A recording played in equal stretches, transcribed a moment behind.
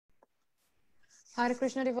Hare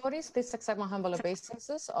Krishna devotees, please accept my humble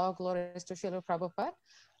obeisances. All glories to Srila Prabhupada.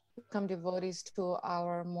 Welcome devotees to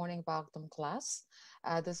our morning Bhagavatam class.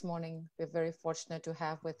 This morning, we're very fortunate to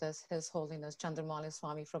have with us His Holiness Candramauli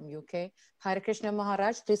Swami from UK. Hare Krishna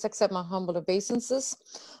Maharaj, please accept my humble obeisances.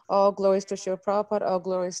 All glories to Srila Prabhupada, all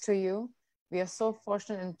glories to you. We are so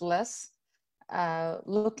fortunate and blessed.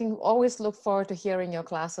 Always look forward to hearing your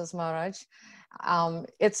classes, Maharaj.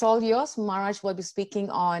 It's all yours. Maharaj will be speaking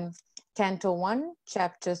on Canto 1,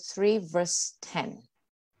 Chapter 3, Verse 10.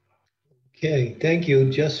 Okay, thank you.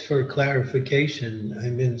 Just for clarification,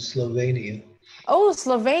 I'm in Slovenia. Oh,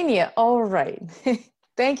 Slovenia. All right.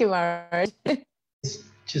 Thank you, Maharaj.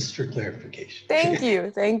 Just for clarification. Thank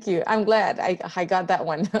you. Thank you. I'm glad I got that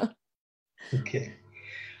one. Okay.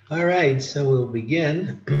 All right, so we'll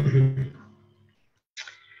begin.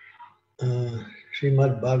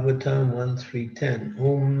 Srimad-Bhatavatam 1.3.10.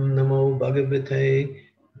 Om Namo Bhagavate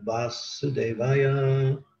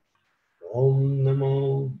Vasudevaya. Om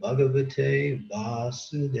Namo Bhagavate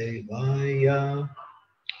Vasudevaya.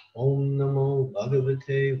 Om Namo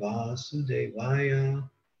Bhagavate Vasudevaya.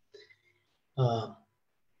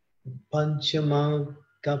 Panchama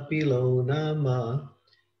Kapilo Nama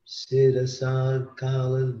Siddhasa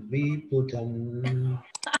Kala Viputam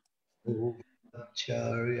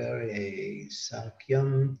Charyare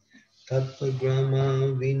Sakyam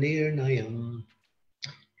Tattvagrama Vinirnayam.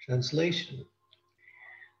 Translation.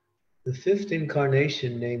 The fifth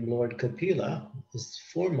incarnation, named Lord Kapila, is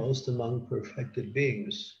foremost among perfected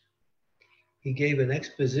beings. He gave an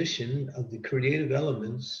exposition of the creative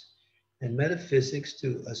elements and metaphysics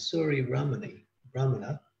to Asuri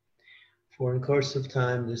Brahmana, for in course of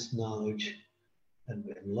time this knowledge had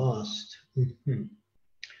been lost.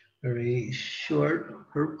 Very short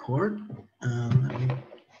purport.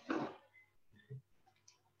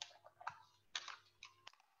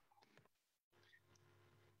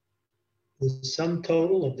 The sum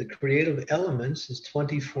total of the creative elements is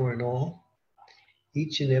 24 in all.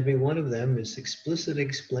 Each and every one of them is explicitly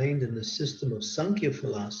explained in the system of Sankhya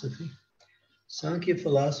philosophy. Sankhya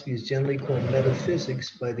philosophy is generally called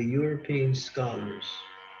metaphysics by the European scholars.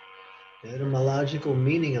 The etymological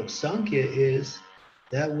meaning of Sankhya is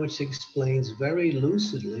that which explains very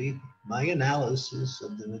lucidly my analysis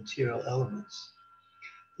of the material elements.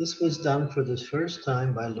 This was done for the first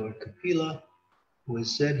time by Lord Kapila, who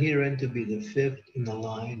is said herein to be the fifth in the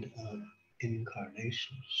line of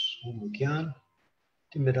incarnations. Om Gyan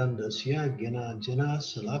Timidandasya Gyana Jana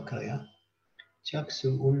Salakaya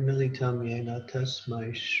Chaksu Ummilitam Yena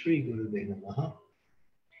Tasmai Shri Guruve Namaha.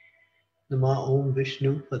 Nama Om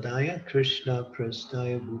Vishnu Padaya Krishna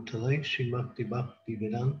Prastaya Bhutale Srimakti Bhakti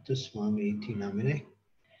Vedanta Swami Iti Namine.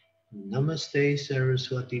 Namaste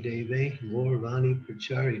Saraswati Deve Gaurvani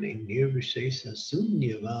Pracharine Nirvishesa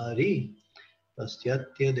Sunyavari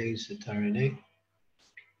Pastyatya Desatarine.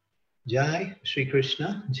 Jai Shri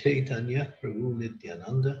Krishna Chaitanya Prabhu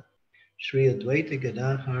Nityananda Shri Advaita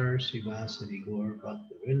Gadadhar Srivasadi Gaur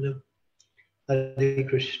Bhaktivinoda. Hare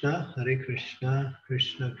Krishna,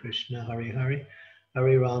 Krishna Krishna, Hare Hare,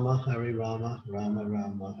 Hare Rama, Rama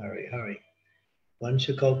Rama, Hare Hare.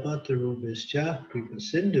 Vanchakalpa tarubhischa, Kripa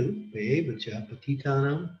Sindhu, Vayevacha,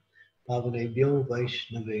 Patitanam, Pavanebhyo,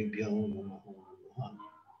 Vaishnavebhyo, Namo Namaha.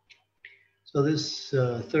 So this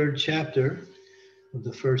third chapter of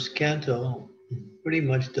the first canto pretty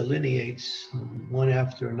much delineates one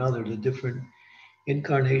after another the different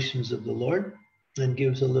incarnations of the Lord and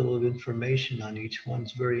gives a little information on each one.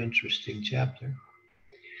 It's a very interesting chapter.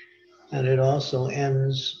 And it also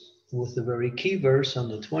ends with a very key verse on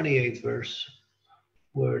the 28th verse,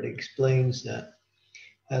 where it explains that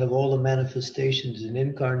out of all the manifestations and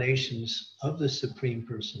incarnations of the Supreme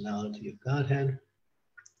Personality of Godhead,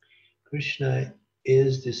 Krishna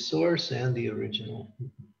is the source and the original.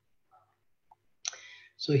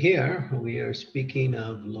 So here we are speaking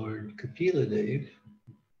of Lord Kapila Dev.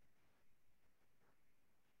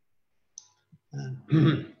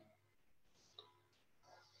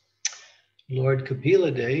 Lord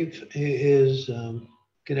Kapila Dev is,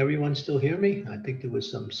 can everyone still hear me? I think there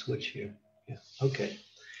was some switch here. Yeah, okay.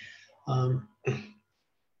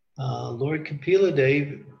 Lord Kapila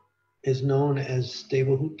Dev is known as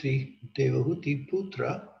Devahuti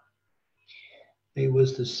Putra. He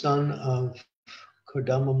was the son of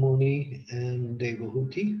Kardama Muni and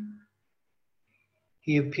Devahuti.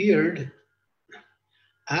 He appeared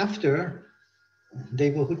after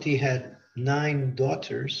Devahuti had 9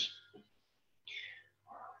 daughters.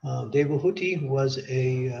 Devahuti was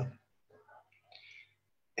a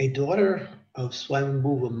daughter of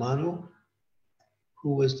Swayambhuva Manu,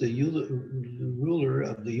 who was the ruler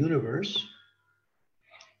of the universe.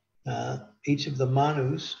 Each of the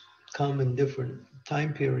Manus come in different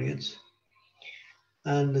time periods.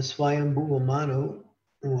 And the Swayambhuva Manu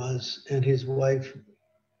was, and his wife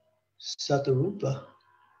Satarupi,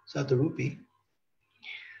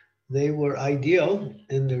 they were ideal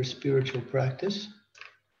in their spiritual practice.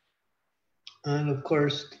 And of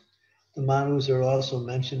course, the Manus are also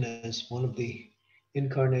mentioned as one of the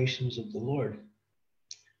incarnations of the Lord.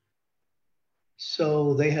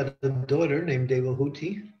 So they had a daughter named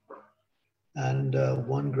Devahuti, and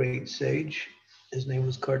one great sage, his name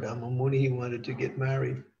was Candramauli, he wanted to get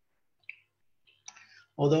married.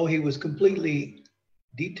 Although he was completely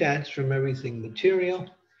detached from everything material,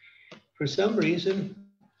 for some reason,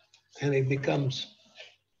 and it becomes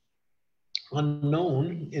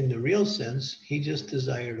unknown in the real sense, he just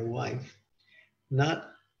desired a wife,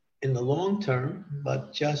 not in the long term,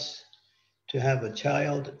 but just to have a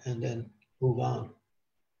child and then move on.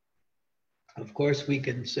 Of course, we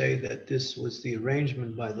can say that this was the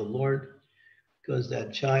arrangement by the Lord, because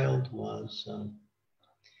that child was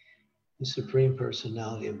the Supreme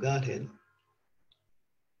Personality of Godhead,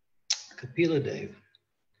 Kapila Dev.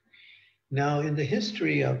 Now, in the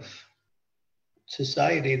history of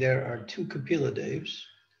society, there are two Kapila Devs.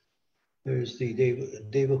 There's the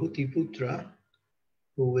Devahuti Putra,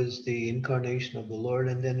 who is the incarnation of the Lord,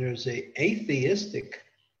 and then there's an atheistic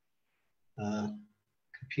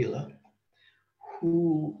Kapila,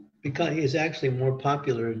 who is actually more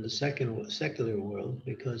popular in the secular world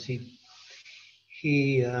because he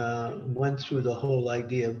went through the whole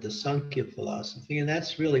idea of the Sankhya philosophy, and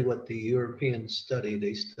that's really what the Europeans study.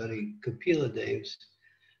 They study Kapila Dev's,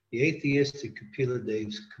 the atheistic Kapila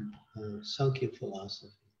Dev's Sankhya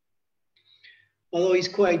philosophy. Although he's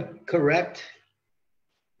quite correct,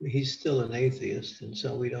 he's still an atheist, and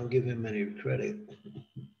so we don't give him any credit.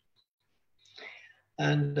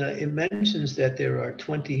 And it mentions that there are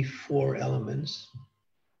 24 elements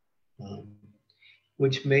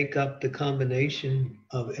which make up the combination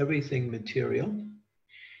of everything material.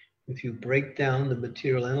 If you break down the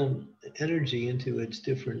material energy into its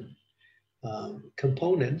different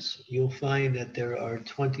components, you'll find that there are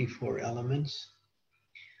 24 elements.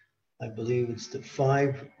 I believe it's the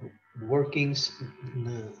 5 workings,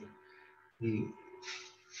 the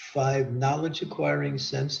 5 knowledge acquiring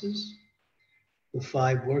senses, the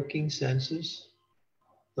 5 working senses,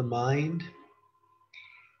 the mind,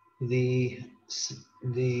 the senses,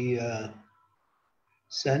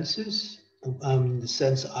 the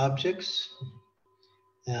sense objects,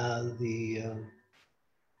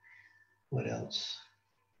 what else?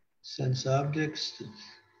 Sense objects,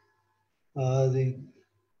 the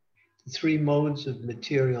 3 modes of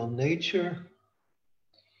material nature.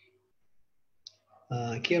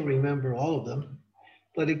 I can't remember all of them,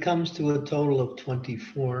 but it comes to a total of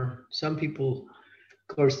 24. Some people,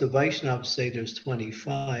 of course, the Vaishnavas say there's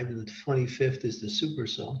 25, and the 25th is the super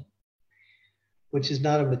soul, which is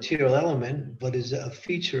not a material element, but is a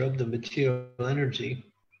feature of the material energy,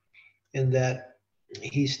 in that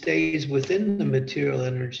he stays within the material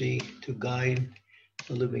energy to guide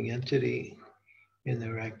the living entity in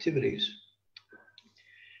their activities.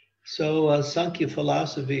 So Sankhya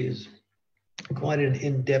philosophy is quite an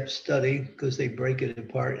in-depth study because they break it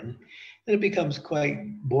apart, and it becomes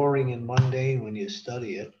quite boring and mundane when you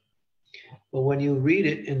study it. But when you read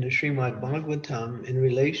it in the Srimad-Bhatavatam in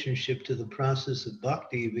relationship to the process of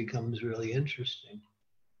bhakti, it becomes really interesting.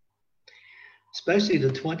 Especially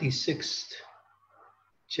the 26th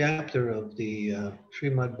chapter of the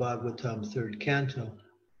Srimad-Bhatavatam 3rd canto.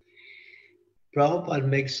 Prabhupada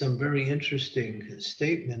makes some very interesting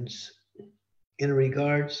statements in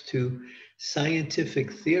regards to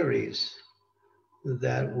scientific theories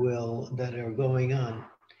that are going on.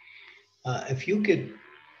 If you could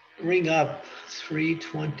bring up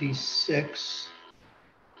 326,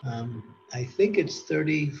 I think it's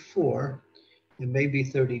 34, it may be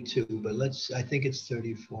 32, but I think it's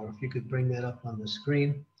 34. If you could bring that up on the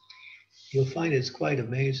screen, you'll find it's quite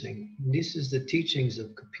amazing. This is the teachings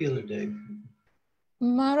of Kapila Dev.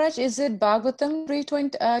 Maharaj, is it Bhagavatam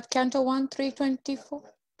 320, Canto 1, 324?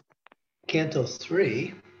 Canto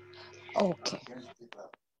 3. Okay.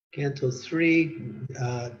 Canto 3,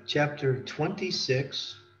 chapter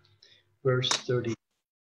 26, verse 30.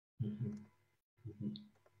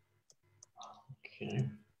 Okay.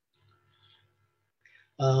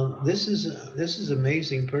 This is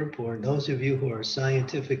amazing purport. Those of you who are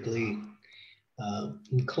scientifically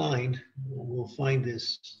inclined will find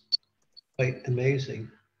this quite amazing.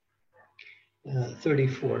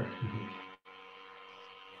 34.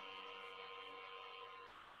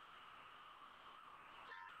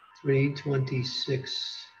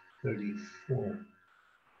 326, 34.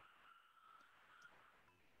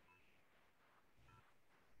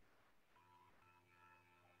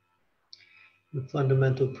 The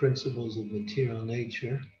fundamental principles of material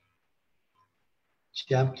nature,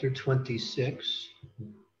 chapter 26.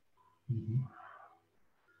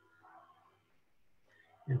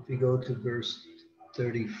 If we go to verse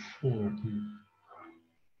 34.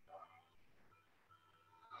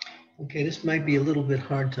 Okay, this might be a little bit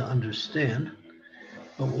hard to understand,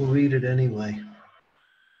 but we'll read it anyway.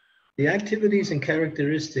 The activities and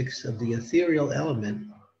characteristics of the ethereal element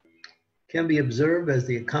can be observed as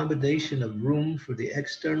the accommodation of room for the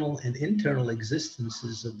external and internal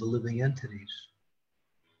existences of the living entities,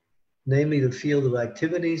 namely the field of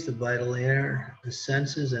activities, the vital air, the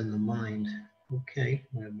senses, and the mind. Okay,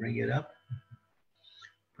 I'm going to bring it up.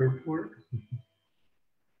 Purport.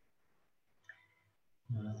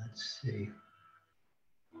 Let's see.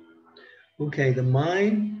 Okay, the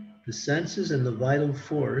mind, the senses, and the vital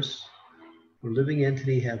force or living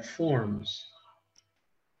entity have forms,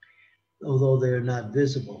 although they are not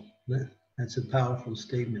visible. That's a powerful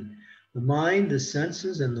statement. The mind, the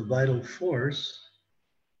senses, and the vital force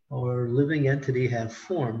or living entity have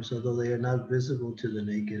forms, although they are not visible to the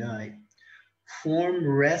naked eye. Form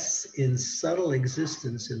rests in subtle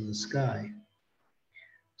existence in the sky.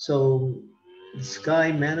 So the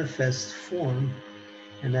sky manifests form,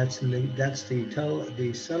 and that's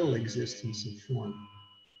the subtle existence of form.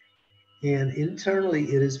 And internally,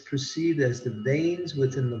 it is perceived as the veins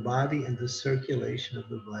within the body and the circulation of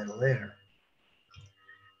the vital air.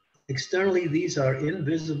 Externally, these are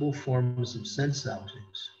invisible forms of sense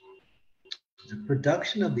objects. The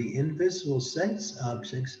production of the invisible sense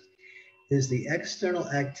objects is the external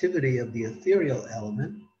activity of the ethereal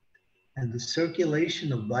element, and the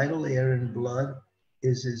circulation of vital air and blood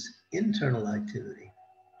is its internal activity.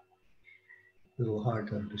 A little hard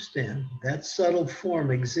to understand. That subtle form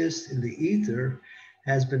exists in the ether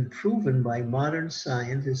has been proven by modern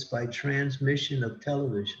scientists by transmission of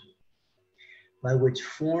television, by which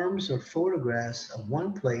forms or photographs of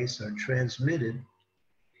one place are transmitted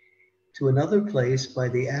to another place by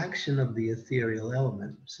the action of the ethereal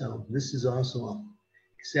element. So this is also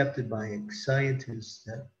accepted by scientists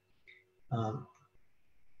that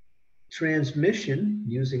transmission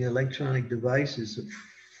using electronic devices of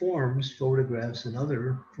forms, photographs, and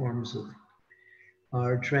other forms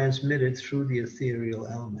are transmitted through the ethereal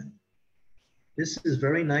element. This is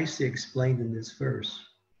very nicely explained in this verse.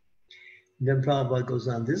 And then Prabhupada goes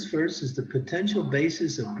on, this verse is the potential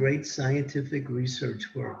basis of great scientific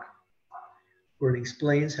research work, where it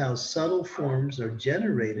explains how subtle forms are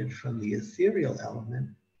generated from the ethereal element,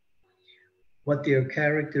 what their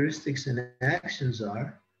characteristics and actions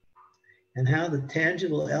are, and how the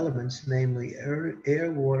tangible elements, namely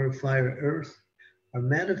air, water, fire, earth, are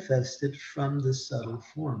manifested from the subtle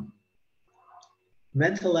form.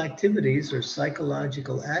 Mental activities or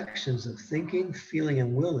psychological actions of thinking, feeling,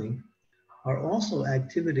 and willing are also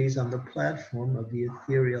activities on the platform of the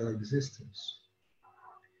ethereal existence.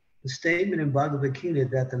 The statement in Bhagavad Gita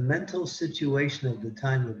that the mental situation of the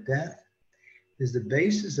time of death is the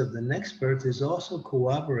basis of the next birth is also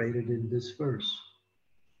corroborated in this verse.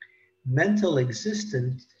 Mental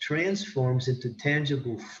existence transforms into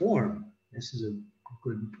tangible form. This is a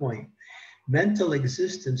good point. Mental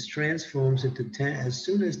existence transforms into, as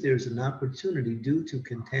soon as there's an opportunity due to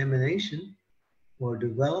contamination or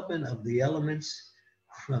development of the elements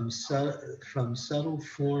from subtle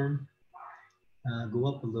form. Go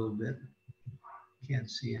up a little bit. Can't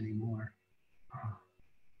see anymore.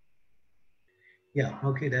 Yeah,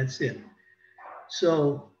 okay, that's it.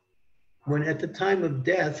 So when at the time of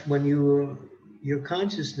death, when your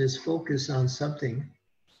consciousness focuses on something,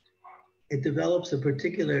 it develops a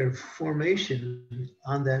particular formation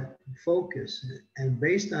on that focus. And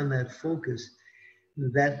based on that focus,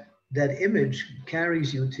 that image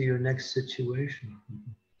carries you to your next situation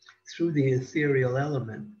through the ethereal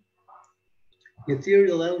element. The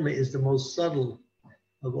ethereal element is the most subtle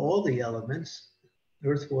of all the elements,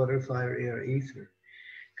 earth, water, fire, air, ether.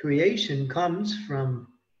 Creation comes from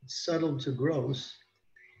subtle to gross,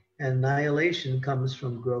 and annihilation comes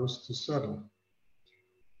from gross to subtle.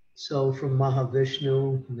 So from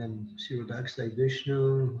Mahavishnu, and then Shirodakshai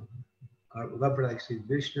Vishnu, Vapradakshai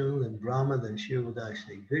Vishnu, then Brahma, then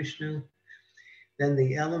Shirodakshai Vishnu. Then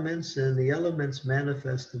the elements, and the elements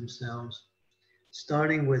manifest themselves,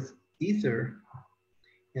 starting with ether.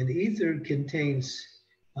 And ether contains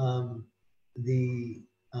the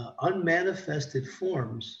unmanifested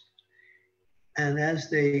forms. And as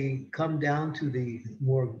they come down to the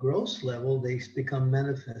more gross level, they become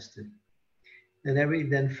manifested. And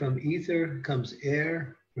then from ether comes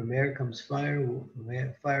air, from air comes fire,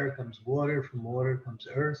 from fire comes water, from water comes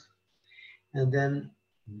earth. And then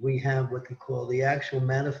we have what they call the actual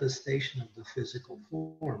manifestation of the physical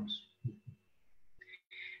forms.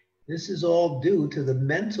 This is all due to the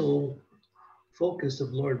mental focus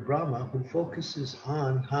of Lord Brahma, who focuses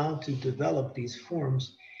on how to develop these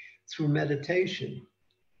forms through meditation.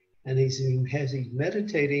 And as he's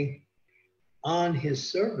meditating on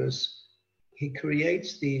his service, he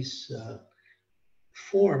creates these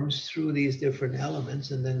forms through these different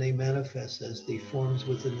elements, and then they manifest as the forms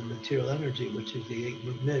within the material energy, which is the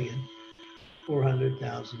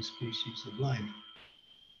 8,400,000 species of life.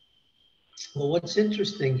 Well, what's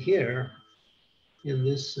interesting here in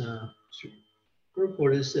this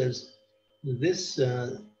purport, it says this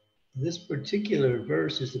particular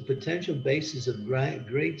verse is the potential basis of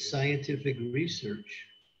great scientific research,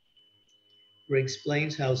 where it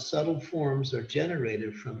explains how subtle forms are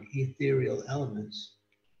generated from ethereal elements,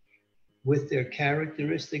 with their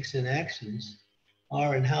characteristics and actions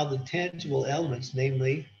are, and how the tangible elements,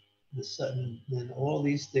 namely the sun and all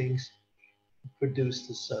these things, produce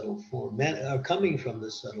the subtle form, are coming from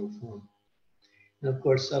the subtle form. And of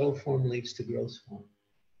course, subtle form leads to gross form.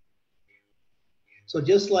 So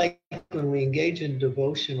just like when we engage in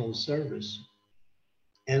devotional service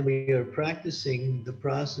and we are practicing the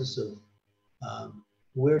process of,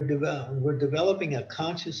 we're developing a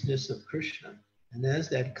consciousness of Krishna. And as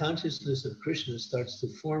that consciousness of Krishna starts to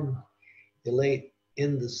formulate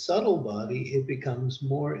in the subtle body, it becomes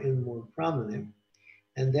more and more prominent.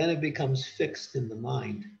 And then it becomes fixed in the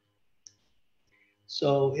mind.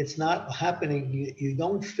 So it's not happening, you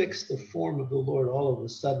don't fix the form of the Lord all of a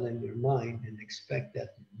sudden in your mind and expect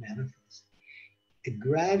that to manifest. It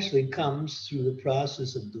gradually comes through the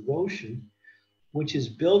process of devotion, which is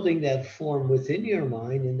building that form within your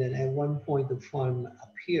mind, and then at one point the form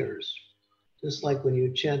appears. Just like when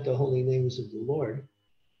you chant the holy names of the Lord,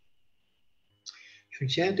 you're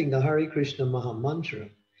chanting the Hare Krishna Maha Mantra.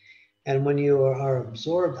 And when you are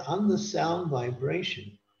absorbed on the sound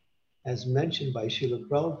vibration, as mentioned by Srila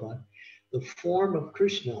Prabhupada, the form of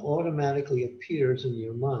Krishna automatically appears in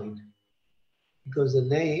your mind, because the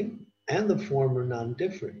name and the form are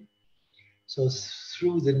non-different. So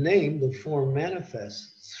through the name, the form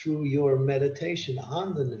manifests through your meditation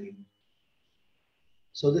on the name.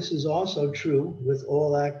 So this is also true with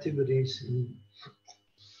all activities.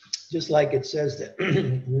 Just like it says that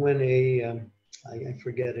when I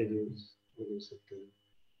forget it is, what is it?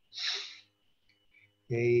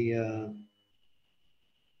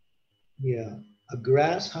 A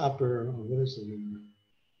grasshopper, what is it?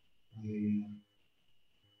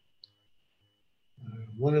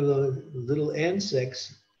 One of the little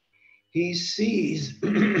insects, he sees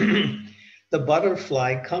the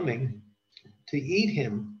butterfly coming to eat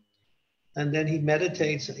him. And then he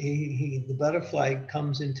meditates, the butterfly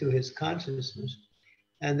comes into his consciousness.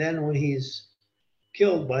 And then when he's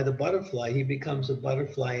killed by the butterfly, he becomes a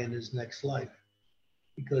butterfly in his next life,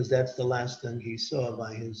 because that's the last thing he saw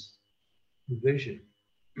by his vision.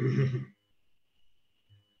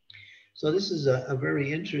 So this is a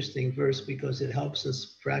very interesting verse, because it helps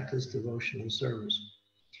us practice devotional service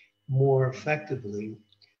more effectively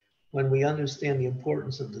when we understand the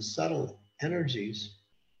importance of the subtle energies.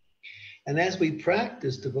 And as we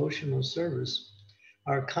practice devotional service,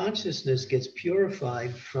 our consciousness gets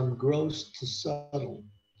purified from gross to subtle,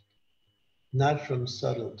 not from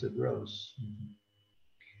subtle to gross.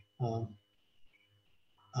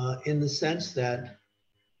 In the sense that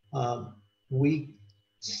we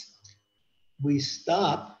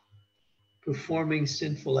stop performing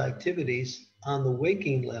sinful activities on the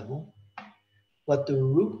waking level, but the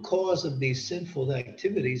root cause of these sinful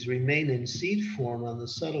activities remain in seed form on the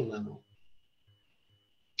subtle level.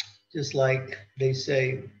 Just like they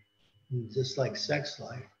say, just like sex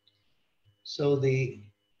life. So the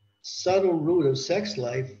subtle root of sex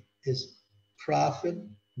life is profit,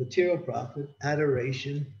 material profit,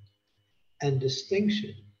 adoration, and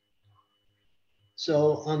distinction.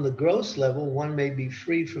 So on the gross level, one may be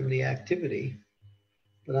free from the activity,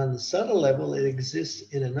 but on the subtle level, it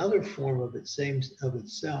exists in another form of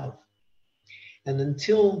itself. And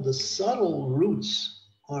until the subtle roots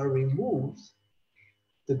are removed,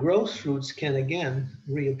 the gross roots can again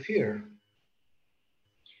reappear.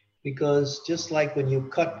 Because just like when you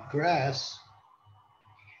cut grass,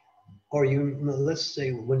 or let's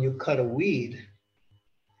say when you cut a weed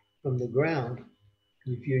from the ground,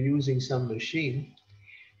 if you're using some machine,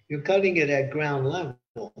 you're cutting it at ground level,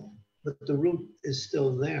 but the root is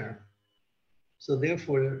still there. So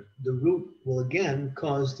therefore, the root will again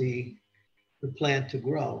cause the plant to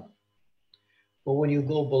grow. But when you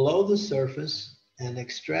go below the surface and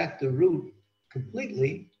extract the root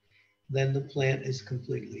completely, then the plant is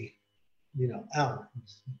completely out.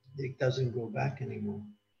 It doesn't go back anymore.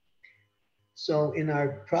 So in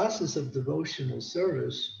our process of devotional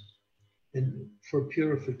service and for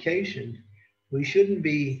purification, we shouldn't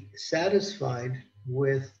be satisfied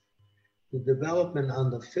with the development on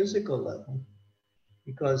the physical level,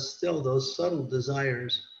 because still those subtle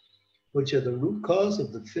desires, which are the root cause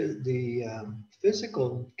of the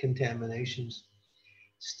physical contaminations,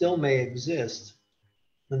 still may exist.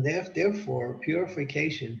 And therefore,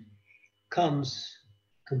 purification comes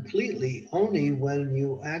completely only when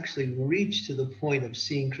you actually reach to the point of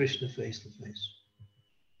seeing Krishna face to face.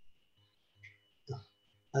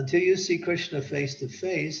 Until you see Krishna face to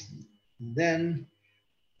face, then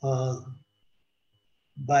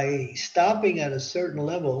by stopping at a certain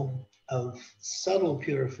level of subtle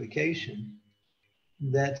purification,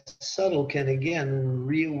 that subtle can again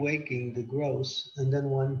reawaken the gross, and then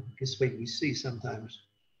one, this way we see sometimes,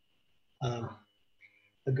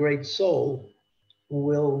 a great soul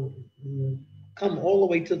will come all the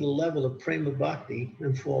way to the level of prema bhakti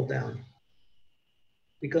and fall down,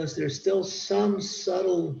 because there's still some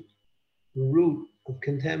subtle root of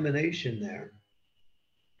contamination there.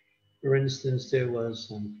 For instance, there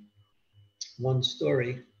was one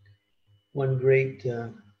story, one great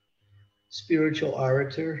spiritual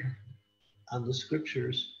orator on the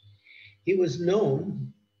scriptures. He was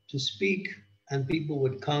known to speak, and people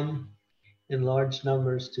would come in large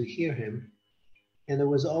numbers to hear him. And there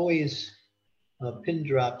was always a pin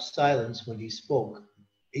drop silence when he spoke.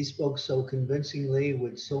 He spoke so convincingly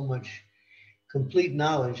with so much complete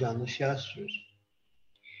knowledge on the Shastras.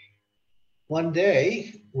 One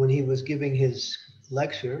day, when he was giving his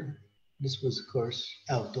lecture, this was, of course,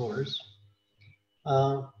 outdoors,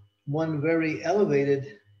 one very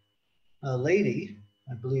elevated lady,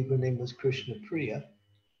 I believe her name was Krishna Priya,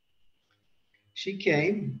 she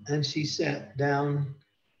came and she sat down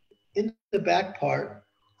in the back part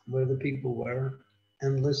where the people were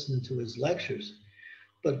and listened to his lectures.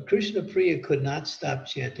 But Krishna Priya could not stop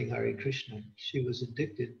chanting Hare Krishna. She was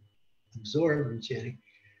addicted, absorbed in chanting.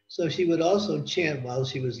 So she would also chant while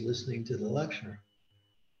she was listening to the lecture.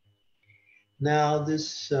 Now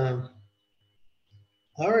this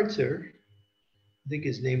orator, I think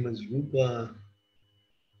his name was Rupa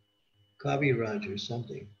Kaviraj or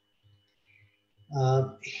something,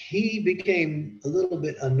 he became a little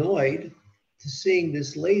bit annoyed to seeing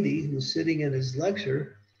this lady who's sitting in his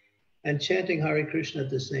lecture and chanting Hare Krishna at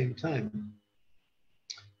the same time.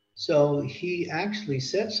 So he actually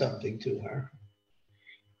said something to her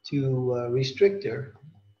to restrict her,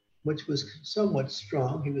 which was somewhat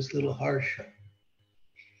strong. He was a little harsh.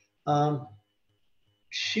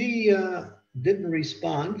 She didn't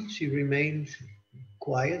respond. She remained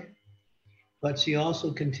quiet, but she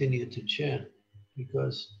also continued to chant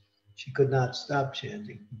because she could not stop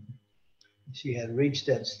chanting. She had reached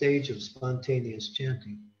that stage of spontaneous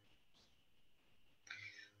chanting.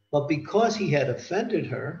 But because he had offended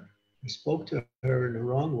her, or spoke to her in the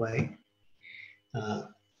wrong way,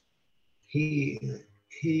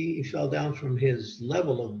 he fell down from his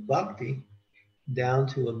level of bhakti down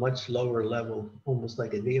to a much lower level, almost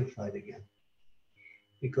like a neophyte again,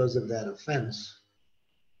 because of that offense.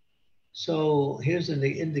 So here's an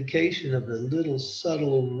indication of a little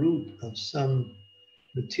subtle root of some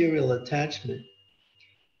material attachment.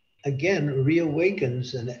 Again,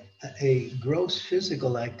 reawakens a gross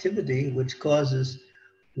physical activity, which causes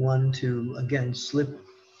one to, again, slip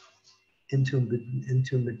into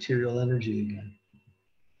material energy again.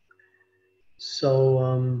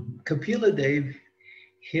 So Kapila Dev,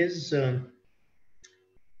 his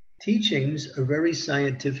teachings are very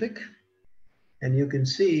scientific, and you can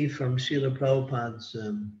see from Srila Prabhupada's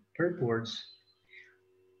purports,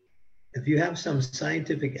 if you have some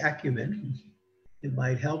scientific acumen, it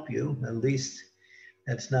might help you. At least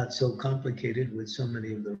that's not so complicated with so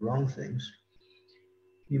many of the wrong things.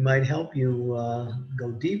 It might help you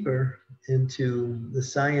go deeper into the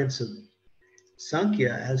science of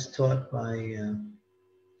Sankhya as taught by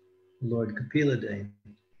Lord Kapila Dev.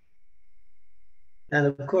 And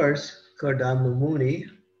of course, Kardama Muni,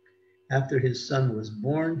 after his son was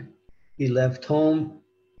born, he left home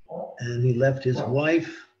and he left his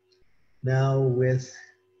wife now with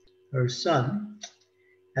her son.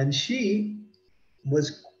 And she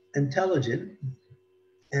was intelligent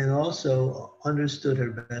and also understood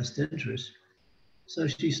her best interest. So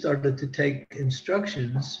she started to take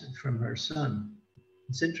instructions from her son.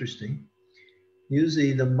 It's interesting.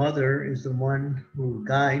 Usually the mother is the one who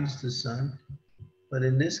guides the son. But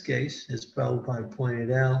in this case, as Prabhupada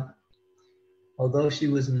pointed out, although she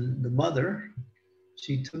was the mother,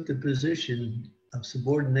 she took the position of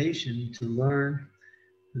subordination to learn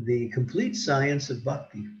the complete science of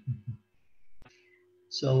bhakti.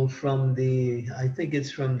 So from the, I think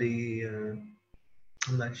it's from the,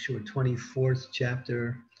 I'm not sure, 24th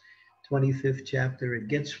chapter, 25th chapter, it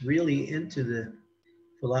gets really into the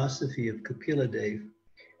philosophy of Kapila Dev,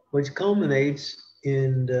 which culminates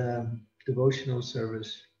in devotional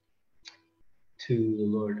service to the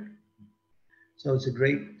Lord. So it's a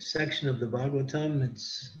great section of the Bhagavatam.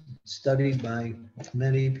 It's studied by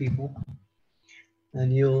many people.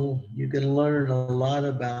 And you can learn a lot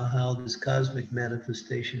about how this cosmic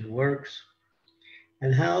manifestation works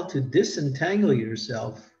and how to disentangle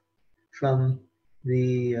yourself from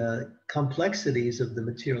the complexities of the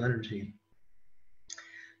material energy.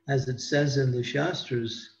 As it says in the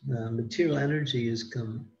Shastras, material energy is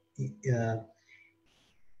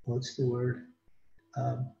what's the word?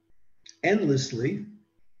 Endlessly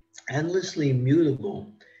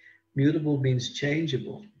mutable. Mutable means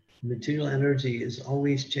changeable. Material energy is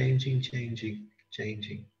always changing.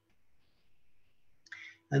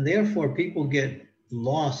 And therefore, people get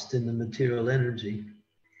lost in the material energy.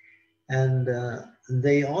 And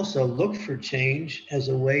they also look for change as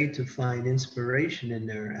a way to find inspiration in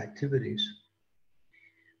their activities.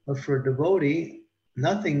 But for a devotee,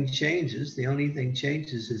 nothing changes. The only thing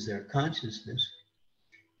changes is their consciousness.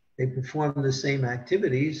 They perform the same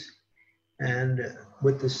activities and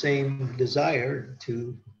with the same desire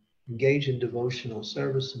to engage in devotional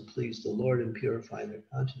service and please the Lord and purify their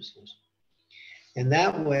consciousness. And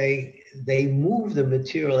that way, they move the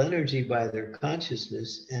material energy by their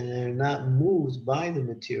consciousness and they're not moved by the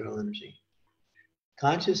material energy.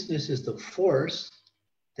 Consciousness is the force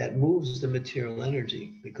that moves the material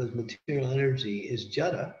energy because material energy is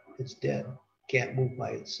jada, it's dead, can't move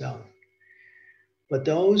by itself. But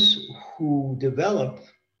those who develop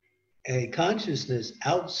a consciousness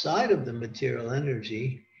outside of the material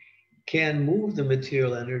energy can move the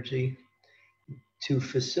material energy to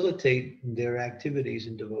facilitate their activities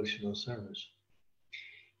in devotional service.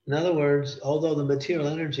 In other words, although the material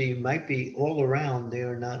energy might be all around, they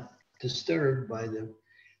are not disturbed by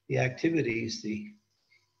the activities, the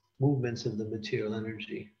movements of the material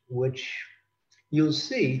energy, which you'll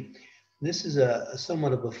see. This is a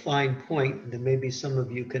somewhat of a fine point that maybe some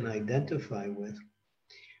of you can identify with.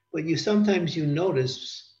 But sometimes you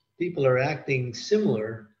notice people are acting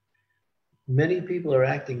similar. Many people are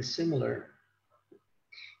acting similar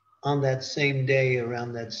on that same day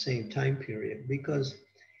around that same time period because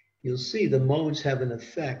you'll see the modes have an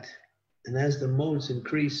effect. And as the modes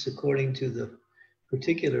increase according to the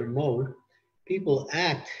particular mode, people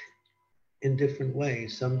act in different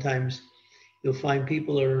ways. Sometimes you'll find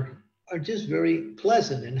people are just very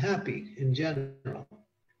pleasant and happy in general.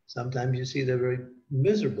 Sometimes you see they're very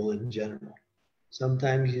miserable in general.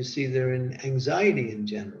 Sometimes you see they're in anxiety in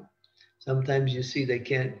general. Sometimes you see they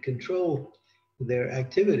can't control their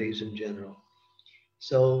activities in general.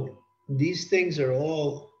 So these things are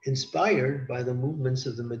all inspired by the movements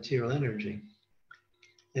of the material energy.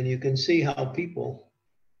 And you can see how people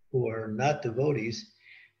who are not devotees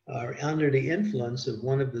are under the influence of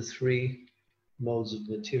one of the three modes of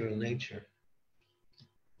material nature.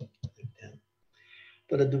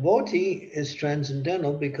 But a devotee is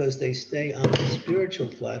transcendental because they stay on the spiritual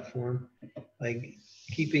platform by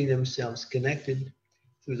keeping themselves connected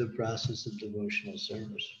through the process of devotional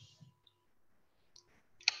service.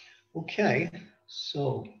 Okay,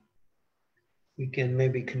 so we can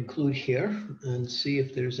maybe conclude here and see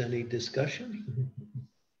if there's any discussion.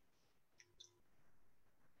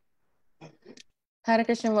 Hare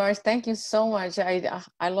Krishna Maharaj, thank you so much.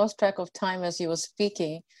 I lost track of time as you were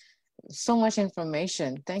speaking. So much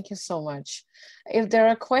information. Thank you so much. If there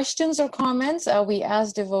are questions or comments, we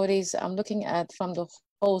ask devotees, I'm looking at from the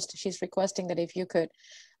host, she's requesting that if you could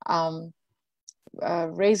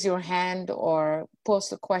raise your hand or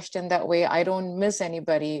post a question, that way I don't miss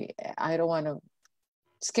anybody. I don't want to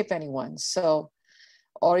skip anyone. So,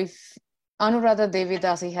 or if Anuradha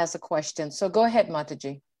Devidasi has a question. So go ahead,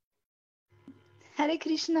 Mataji. Hare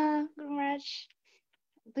Krishna, Guru Maharaj.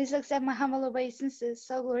 Please accept my humble obeisances.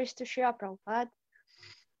 So glorious to Srila Prabhupada.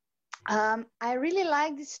 I really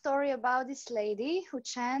like this story about this lady who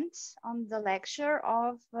chants on the lecture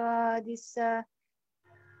of this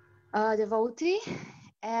devotee.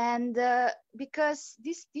 And because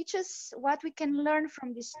this teaches what we can learn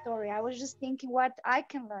from this story. I was just thinking what I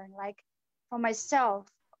can learn, like for myself,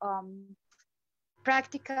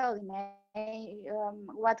 practically,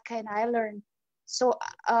 what can I learn? So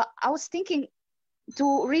I was thinking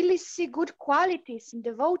to really see good qualities in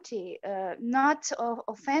devotee, not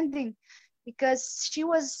offending, because she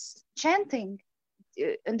was chanting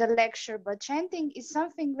in the lecture, but chanting is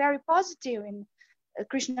something very positive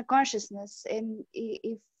Krishna consciousness. And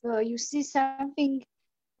if you see something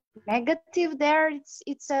negative there,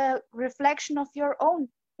 it's a reflection of your own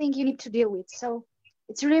thing you need to deal with. So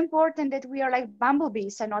it's really important that we are like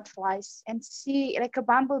bumblebees and not flies, and see like a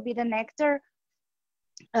bumblebee the nectar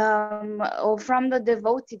or from the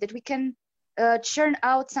devotee, that we can churn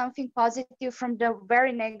out something positive from the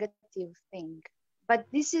very negative thing. But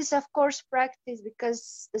this is of course practice,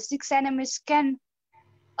 because the six enemies can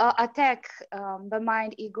attack the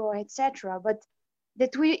mind, ego, etc. But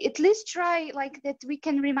that we at least try, like that we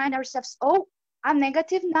can remind ourselves, oh, I'm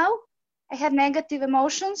negative now, I have negative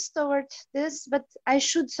emotions toward this, but I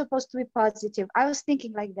should supposed to be positive. I was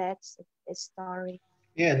thinking like that, a story.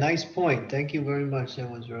 Yeah, nice point. Thank you very much. That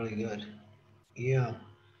was really good. Yeah.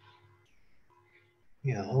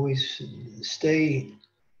 Yeah, always stay,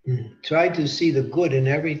 try to see the good in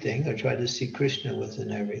everything, or try to see Krishna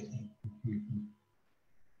within everything.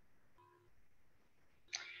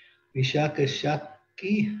 Vishaka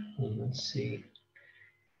Shaki, let's see.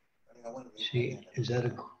 Is that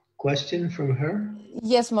a question from her?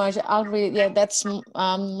 Yes, Marge, I'll read. Yeah, that's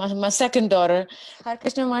my second daughter. Hare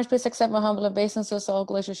Krishna, Marge, please accept my humble obeisances. All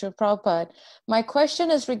glory to Srila Prabhupada. My question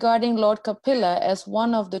is regarding Lord Kapila as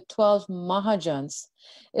one of the 12 Mahajans.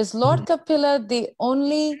 Is Lord Kapila the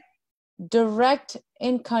only direct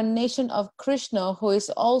incarnation of Krishna who is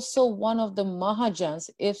also one of the Mahajans?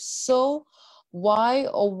 If so, why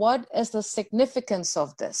or what is the significance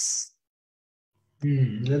of this?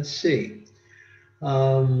 Let's see.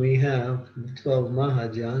 We have 12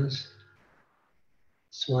 Mahajans: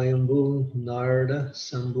 Swayambhu, Narada,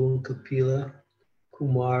 Sambhu, Kapila,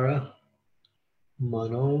 Kumara,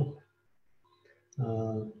 Mano,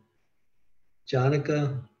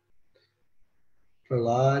 Janaka,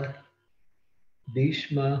 Prahlad,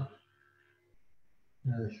 Bhishma,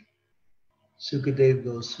 Sukadev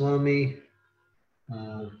Goswami,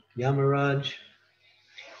 Yamaraj.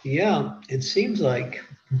 Yeah, it seems like.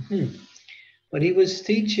 But he was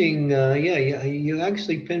teaching, you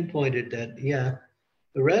actually pinpointed that, yeah.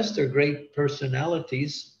 The rest are great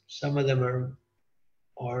personalities. Some of them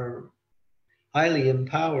are highly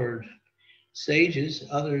empowered sages.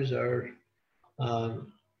 Others are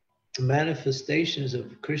manifestations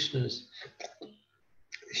of Krishna's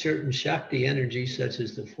certain Shakti energy, such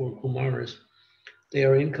as the four Kumaras. They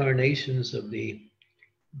are incarnations of the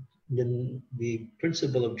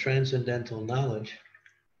principle of transcendental knowledge.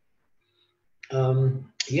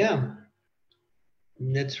 Yeah,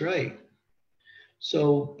 that's right.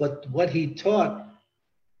 So, but what he taught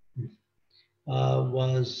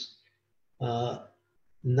was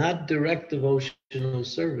not direct devotional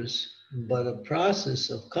service, but a process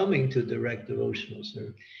of coming to direct devotional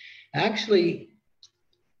service. Actually,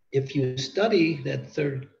 if you study that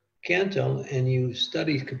third canto and you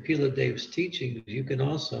study Kapila Dev's teachings, you can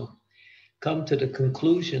also come to the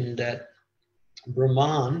conclusion that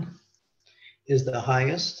Brahman is the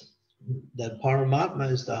highest, that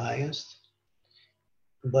Paramatma is the highest,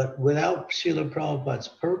 but without Srila Prabhupada's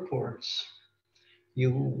purports,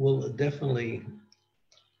 you will definitely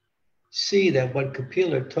see that what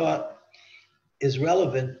Kapila taught is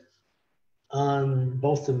relevant on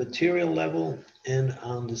both the material level and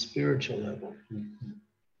on the spiritual level.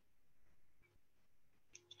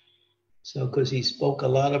 So, because he spoke a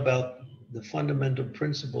lot about the fundamental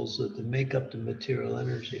principles that make up the material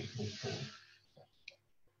energy.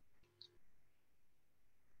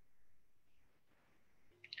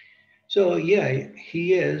 So, yeah,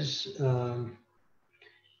 he is an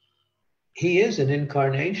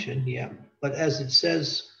incarnation, yeah. But as it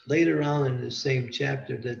says later on in the same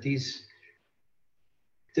chapter, that these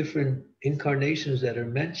different incarnations that are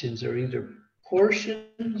mentioned are either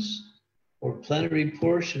portions or plenary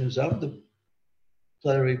portions of the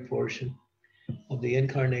plenary portion of the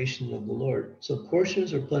incarnation of the Lord. So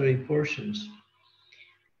portions or plenary portions.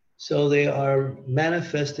 So they are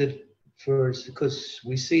manifested first, because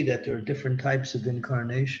we see that there are different types of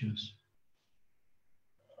incarnations.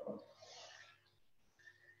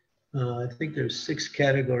 I think there's 6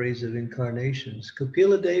 categories of incarnations.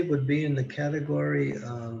 Kapila Dev would be in the category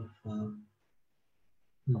of,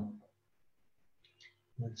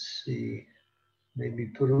 let's see, maybe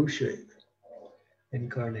Purusha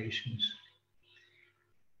incarnations.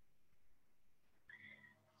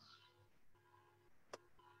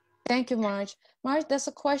 Thank you, Marge. Marge, there's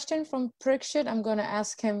a question from Prikshit. I'm going to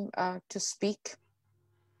ask him to speak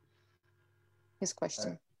his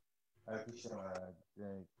question. All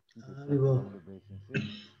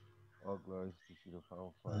glories to Srila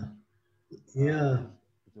Prabhupada. Yeah.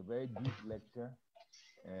 It's a very deep lecture,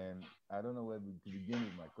 And I don't know where to begin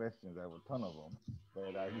with my questions. I have a ton of them,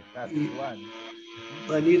 but I just asked one.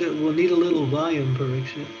 We'll need a little volume,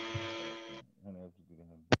 Pariksha.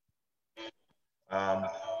 I'm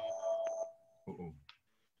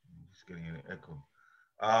just getting an echo.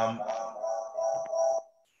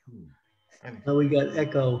 Now we got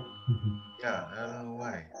echo. Yeah, I don't know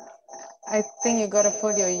why. I think you got to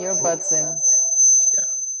put your earbuds in. Yeah.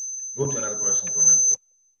 Go to another question for now.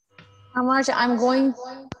 Maharaja, I'm going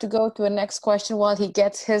to go to the next question while he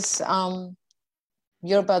gets his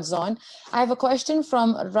earbuds on. I have a question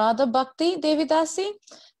from Radha Bhakti Devidasi.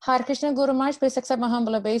 Hare Krishna Guru Maharaj, please accept my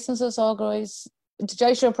humble obeisances, all glories.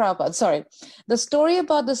 Jai Shri Prabhupada, sorry. The story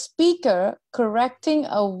about the speaker correcting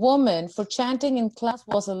a woman for chanting in class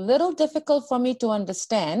was a little difficult for me to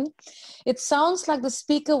understand. It sounds like the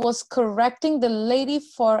speaker was correcting the lady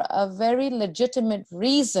for a very legitimate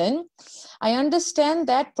reason. I understand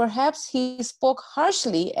that perhaps he spoke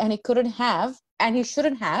harshly and he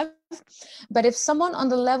shouldn't have. But if someone on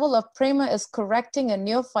the level of prema is correcting a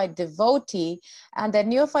neophyte devotee and that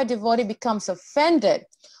neophyte devotee becomes offended,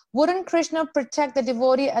 wouldn't Krishna protect the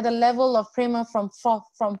devotee at the level of prema from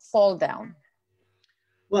fall down?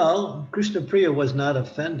 Well, Krishna Priya was not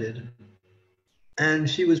offended, and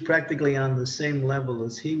she was practically on the same level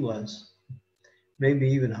as he was, maybe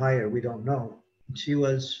even higher, we don't know. She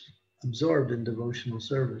was absorbed in devotional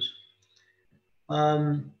service.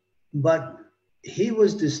 But he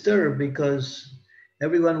was disturbed because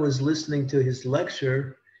everyone was listening to his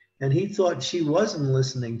lecture, and he thought she wasn't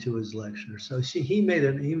listening to his lecture. So he made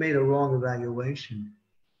a wrong evaluation.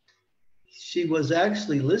 She was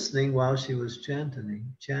actually listening while she was chanting.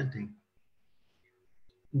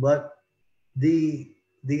 But the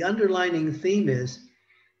underlining theme is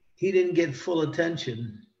he didn't get full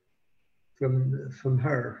attention from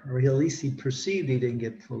her, or at least he perceived he didn't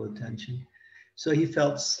get full attention. So he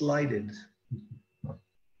felt slighted.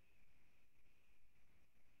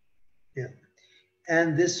 Yeah.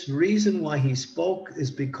 And this reason why he spoke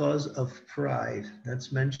is because of pride.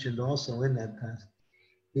 That's mentioned also in that passage.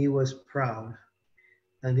 He was proud.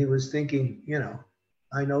 And he was thinking,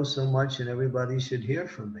 I know so much and everybody should hear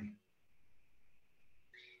from me.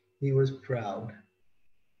 He was proud.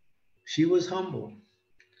 She was humble.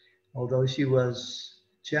 Although she was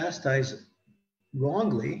chastised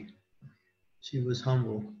wrongly, she was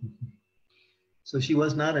humble. So she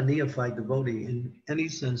was not a neophyte devotee in any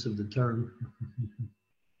sense of the term.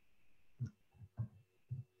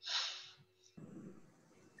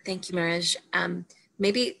 Thank you, Maharaj.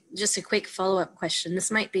 Maybe just a quick follow-up question.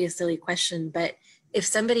 This might be a silly question, but if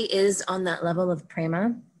somebody is on that level of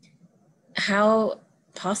prema, how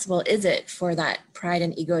possible is it for that pride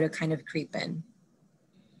and ego to kind of creep in?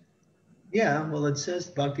 Yeah, well, it says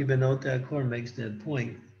Bhaktivinoda Thakur makes that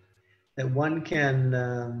point, that one can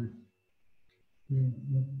what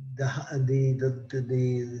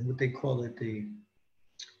they call it,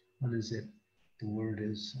 what is it? The word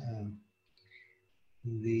is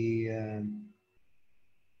the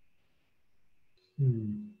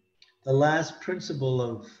last principle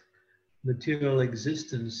of material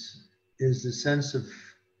existence is the sense of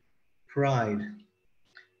pride.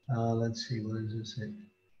 Let's see, what does it say?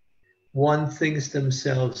 One thinks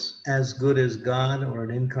themselves as good as God or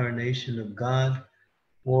an incarnation of God,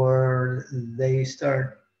 or they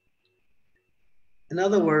start, in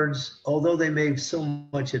other words, although they made so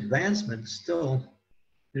much advancement, still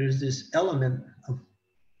there's this element of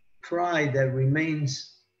pride that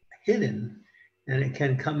remains hidden, and it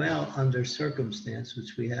can come out under circumstance,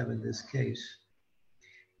 which we have in this case.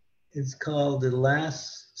 It's called the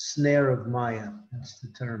last snare of Maya. That's the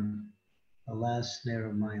term, the last snare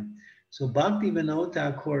of Maya. So Bhaktivinoda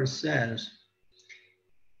Thakur says,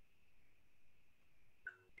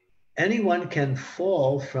 anyone can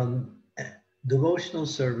fall from devotional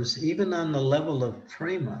service, even on the level of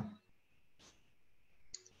prema.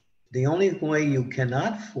 The only way you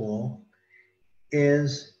cannot fall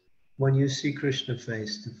is when you see Krishna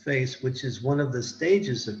face to face, which is one of the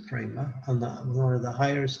stages of prema, one of the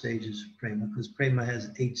higher stages of prema, because prema has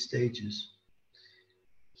 8 stages.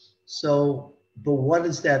 So, but what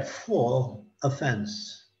is that fall?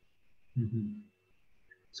 Offense.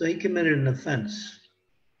 So he committed an offense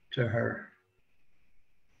to her.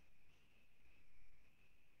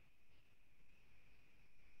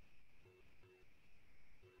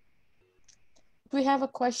 We have a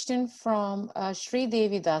question from Sri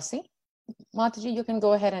Devi Dasi. Mataji, you can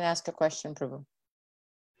go ahead and ask a question, Prabhu.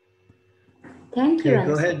 Thank you.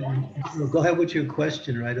 Okay, go ahead with your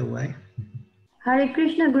question right away. Hare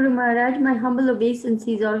Krishna Guru Maharaj, my humble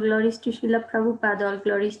obeisances, all glories to Srila Prabhupada, all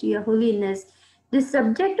glories to your holiness. this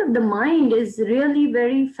subject of the mind is really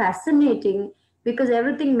very fascinating, because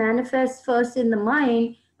everything manifests first in the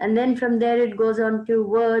mind, and then from there it goes on to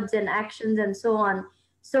words and actions and so on.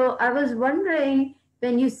 So I was wondering,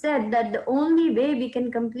 when you said that the only way we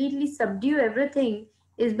can completely subdue everything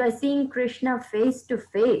is by seeing Krishna face to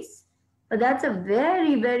face. But that's a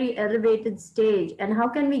very, very elevated stage. And how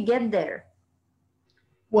can we get there?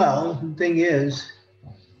 Well, the thing is,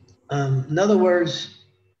 in other words,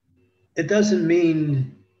 it doesn't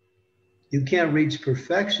mean you can't reach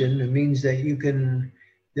perfection. It means that you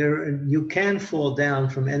can fall down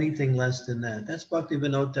from anything less than that. That's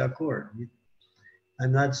Bhaktivinoda Thakur.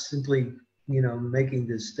 I'm not simply, making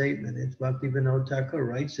this statement. It's Bhaktivinoda Thakur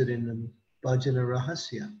writes it in the Bhajana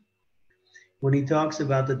Rahasya, when he talks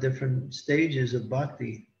about the different stages of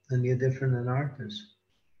bhakti and the different anarthas.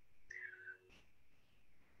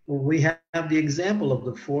 Well, we have the example of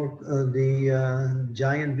the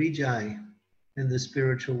Jai and Vijay in the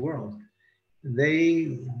spiritual world.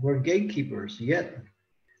 They were gatekeepers, yet,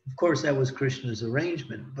 of course, that was Krishna's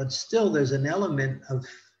arrangement, but still there's an element of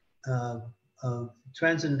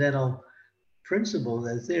transcendental principle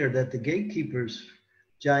that's there, that the gatekeepers,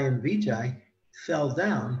 Jai and Vijay, fell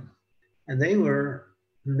down, and they were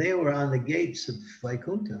on the gates of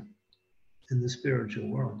Vaikuntha in the spiritual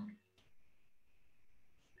world.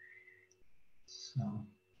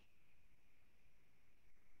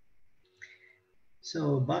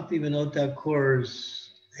 So Bhaktivinoda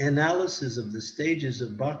Thakur's analysis of the stages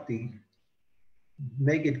of bhakti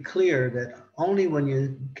make it clear that only when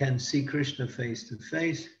you can see Krishna face to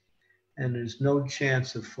face, and there's no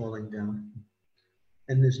chance of falling down,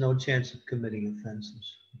 and there's no chance of committing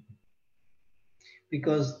offenses.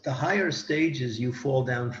 Because the higher stages, you fall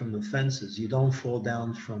down from offenses. You don't fall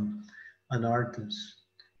down from anarthas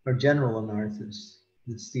or general anarthas.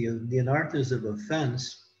 It's the anarthas of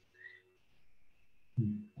offense.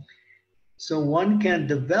 So one can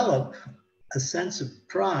develop a sense of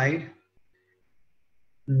pride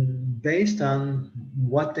based on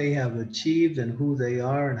what they have achieved and who they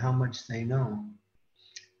are and how much they know.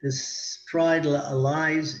 This pride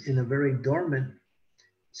lies in a very dormant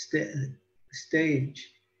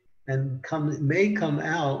stage and may come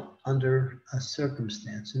out under a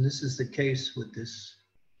circumstance. And this is the case with this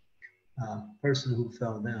person who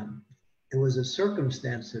fell down. It was a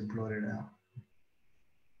circumstance that brought it out.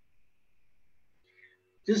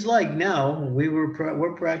 Just like now,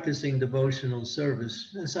 we're practicing devotional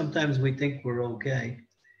service, and sometimes we think we're okay.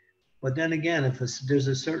 But then again, if there's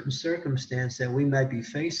a certain circumstance that we might be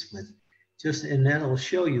faced with, and that'll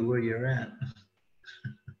show you where you're at.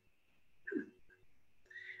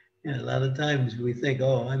 Yeah, a lot of times we think,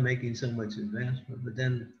 oh, I'm making so much advancement, but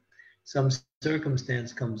then some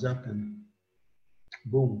circumstance comes up and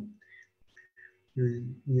boom,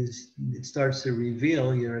 it starts to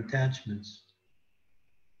reveal your attachments.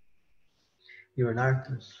 You're an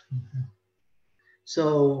artist.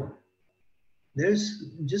 So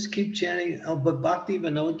just keep chanting. Oh, but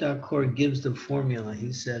Bhaktivinoda Thakur gives the formula.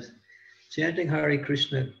 He says, chanting Hare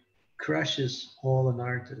Krishna crushes all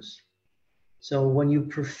anarthas. So when you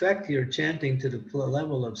perfect your chanting to the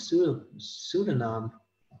level of Sudanam,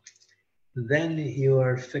 then you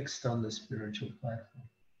are fixed on the spiritual platform.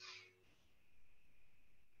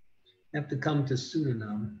 You have to come to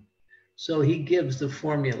Sudanam. So he gives the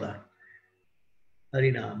formula.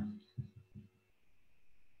 Harinam.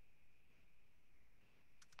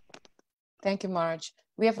 Thank you, Maharaj.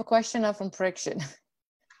 We have a question now from Pariksha.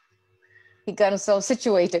 He got himself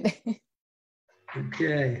situated.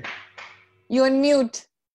 Okay. You on mute.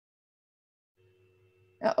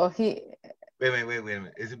 Uh-oh, Wait a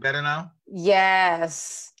minute. Is it better now?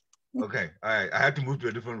 Yes. Okay, all right. I have to move to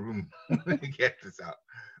a different room to get this out.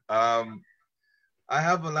 I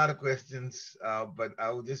have a lot of questions, but I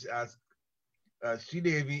will just ask.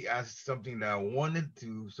 Sridevi asked something that I wanted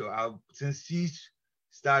to, so since she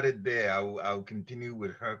started there, I'll continue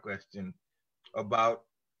with her question about,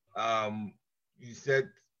 you said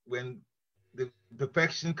when the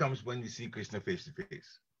perfection comes when you see Krishna face to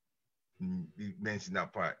face. You mentioned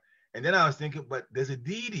that part. And then I was thinking, but there's a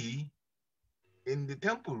deity in the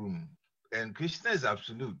temple room and Krishna is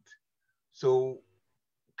absolute. So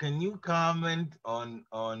can you comment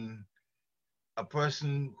on a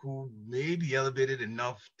person who may be elevated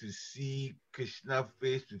enough to see Krishna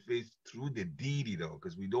face to face through the deity, though?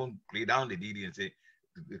 Because we don't lay down the deity and say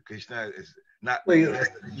Krishna is not the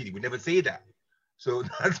deity. We never say that. So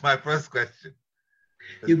that's my first question.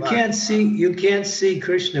 You can't see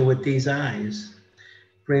Krishna with these eyes.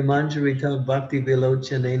 Premanjarita bhakti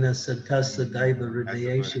vilochanena satasa daiva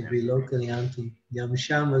hridayesha vilokanayanti yam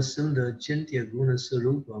shama sundar chintya guna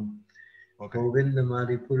sarupam Okay.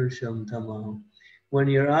 Govindamadi Purusham Tamam. When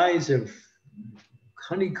your eyes are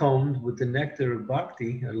honeycombed with the nectar of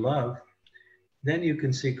bhakti or love, then you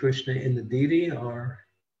can see Krishna in the deity or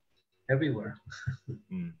everywhere.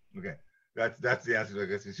 Okay, that's the answer. I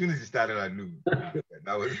guess as soon as you started, I knew that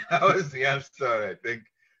was the answer.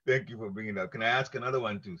 Thank you for bringing it up. Can I ask another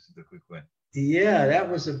one too? Just a quick one. Yeah, that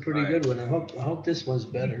was a pretty good one. I hope this one's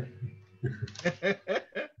better.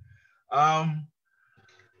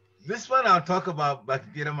 This one I'll talk about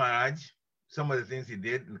Bhakti Maharaj, some of the things he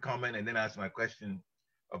did and comment, and then ask my question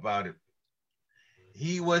about it.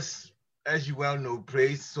 He was, as you well know,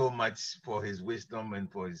 praised so much for his wisdom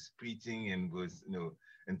and for his preaching and was,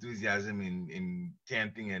 enthusiasm in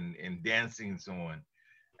chanting and dancing and so on.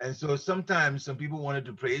 And so sometimes some people wanted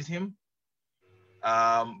to praise him,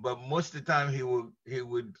 but most of the time he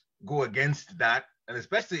would go against that, and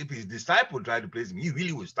especially if his disciple tried to praise him, he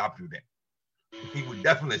really would stop you then. He would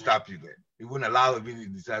definitely stop you then. He wouldn't allow even his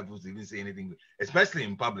disciples to even say anything, especially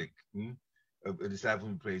in public. A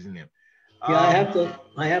disciple praising him. Yeah,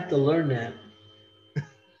 I have to learn that.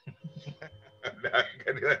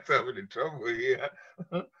 That's in trouble here.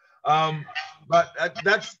 But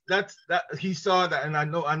that's he saw that, and I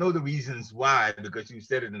know the reasons why, because you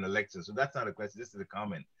said it in the lecture. So that's not a question. This is a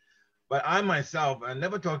comment. But I myself, I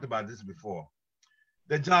never talked about this before.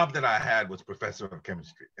 The job that I had was professor of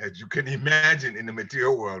chemistry. As you can imagine, in the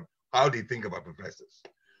material world, how do you think about professors?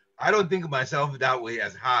 I don't think of myself that way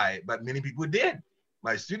as high, but many people did.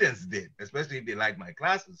 My students did, especially if they liked my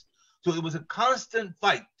classes. So it was a constant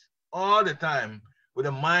fight all the time with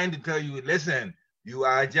a mind to tell you, listen, you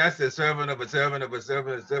are just a servant of a servant of a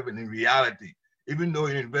servant of a servant in reality, even though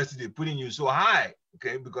university is putting you so high,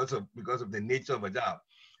 okay, because of the nature of a job.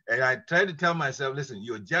 And I tried to tell myself, listen,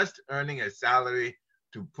 you're just earning a salary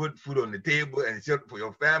to put food on the table and shelter for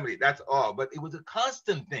your family. That's all. But it was a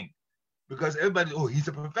constant thing because everybody, oh, he's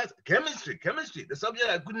a professor. Chemistry, the subject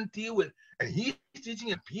I couldn't deal with. And he's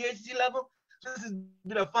teaching at PhD level. So this has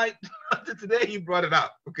been a fight. Today he brought it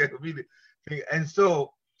up. Okay. And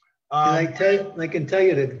so. I can tell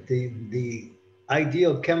you that the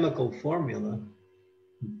ideal chemical formula.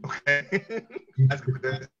 Okay. That's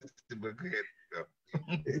good.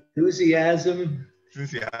 Enthusiasm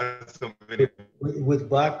with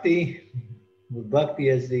bhakti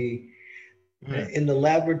as the in the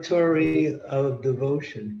laboratory of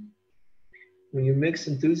devotion. When you mix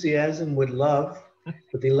enthusiasm with love,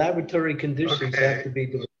 but the laboratory conditions have to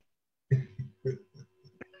be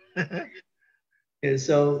and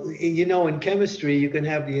so, in chemistry, you can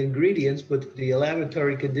have the ingredients, but the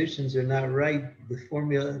laboratory conditions are not right. The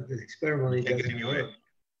formula, the experiment doesn't work.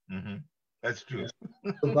 That's true.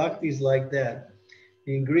 So bhakti is like that.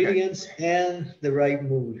 The ingredients and the right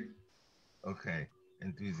mood. Okay.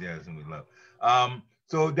 Enthusiasm with love.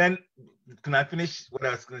 So then, can I finish what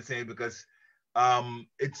I was going to say? Because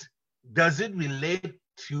does it relate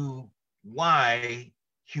to why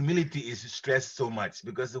humility is stressed so much?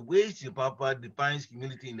 Because the way Srila Prabhupada defines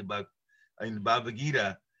humility in the Bhagavad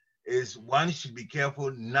Gita is one should be careful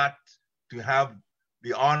not to have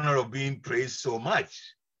the honor of being praised so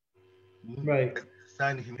much. Right.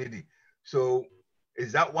 Sign of humility. So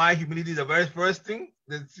is that why humility is the very first thing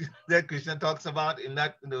that Krishna talks about in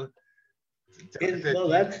that? Well,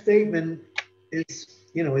 that statement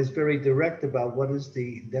is very direct about what is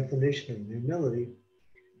the definition of humility.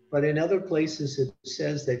 But in other places, it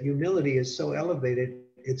says that humility is so elevated,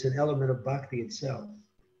 it's an element of bhakti itself.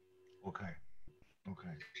 Okay.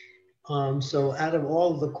 So out of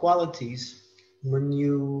all the qualities, when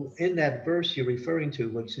in that verse you're referring to,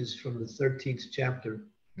 which is from the 13th chapter,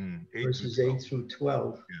 verses 8 through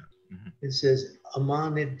 12, it says,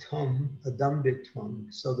 amanitvam adambitvam.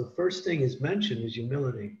 So the first thing is mentioned is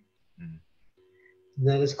humility. And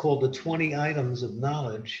that is called the 20 items of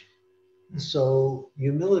knowledge. So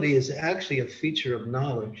humility is actually a feature of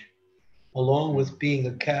knowledge, along with being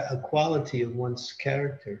a quality of one's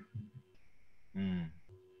character. Yeah,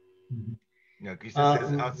 Krishna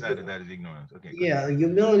says outside of that is ignorance. Okay. Yeah,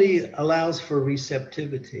 humility allows for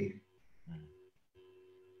receptivity.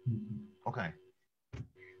 Okay.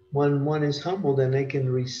 When one is humble, then they can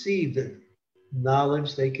receive the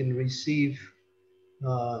knowledge, they can receive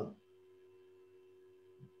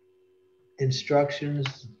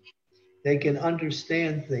instructions, they can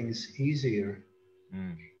understand things easier.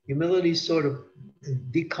 Humility sort of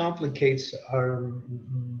decomplicates our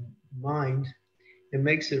mind and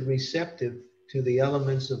makes it receptive to the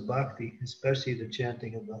elements of bhakti, especially the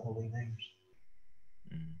chanting of the holy names.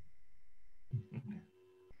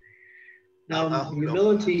 Now,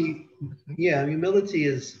 humility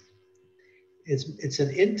is it's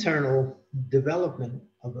an internal development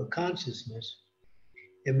of a consciousness.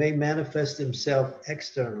 It may manifest himself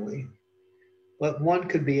externally, but one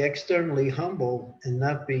could be externally humble and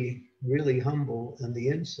not be really humble on the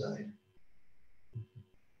inside.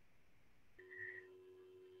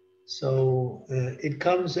 So it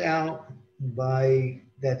comes out by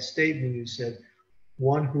that statement you said,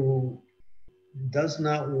 one who does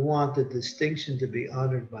not want the distinction to be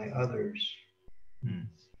honored by others. Mm.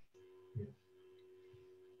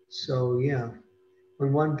 So yeah,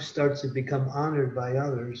 when one starts to become honored by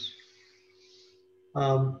others,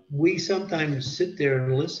 we sometimes sit there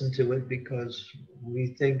and listen to it because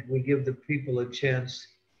we think we give the people a chance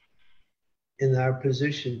in our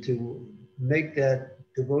position to make that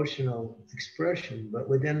devotional expression.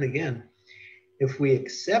 But then again, if we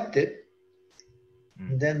accept it,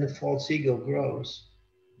 then the false ego grows.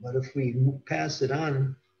 But if we pass it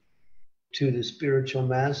on to the spiritual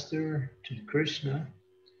master, to Krishna,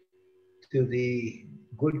 to the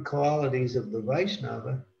good qualities of the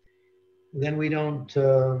Vaishnava, then we don't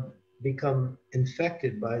become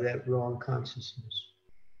infected by that wrong consciousness.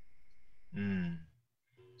 Mm.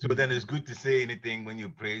 So then it's good to say anything when you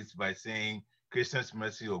praise by saying Krishna's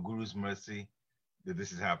mercy or Guru's mercy, that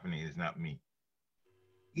this is happening, it's not me.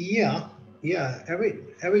 Yeah.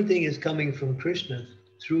 Everything is coming from Krishna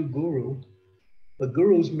through Guru, but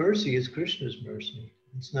Guru's mercy is Krishna's mercy.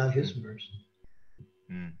 It's not his mercy.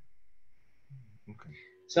 Mm. Okay.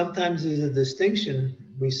 Sometimes there's a distinction.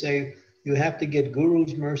 We say you have to get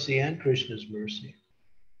Guru's mercy and Krishna's mercy.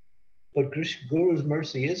 But Guru's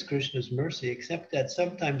mercy is Krishna's mercy, except that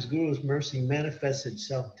sometimes Guru's mercy manifests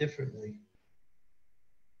itself differently.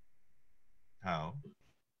 How?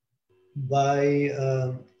 By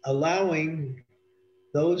allowing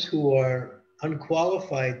those who are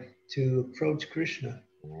unqualified to approach Krishna.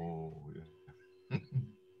 Oh, yeah.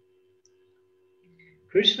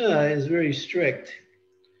 Krishna is very strict,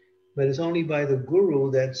 but it's only by the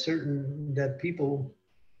Guru that people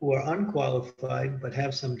who are unqualified but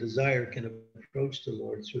have some desire can approach the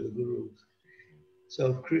Lord through the Guru.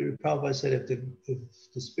 So Prabhupada said if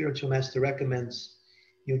the spiritual master recommends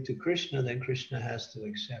you to Krishna, then Krishna has to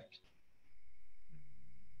accept.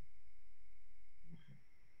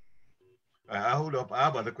 I hold up. I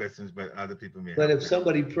have other questions, but other people may. But have if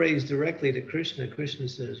somebody prays directly to Krishna, Krishna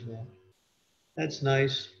says, well, that's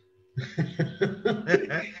nice.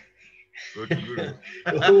 Go to Guru.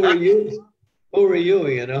 Who are you? Who are you,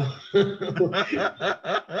 you know?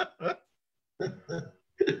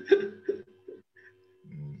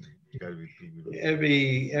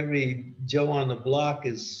 Every Joe on the block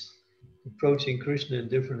is approaching Krishna in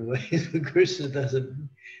different ways, but Krishna doesn't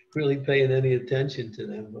really pay any attention to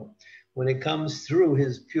them. But when it comes through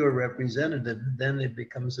his pure representative, then it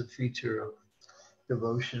becomes a feature of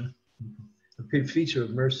devotion, a feature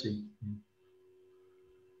of mercy.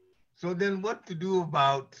 So then what to do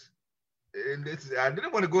about, and this, I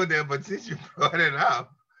didn't want to go there, but since you brought it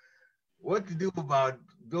up, what to do about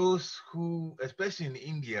those who, especially in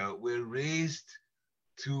India, were raised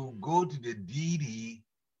to go to the deity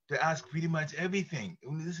to ask pretty much everything. I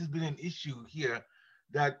mean, this has been an issue here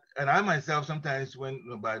that, and I myself sometimes when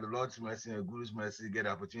by the Lord's mercy and Guru's mercy get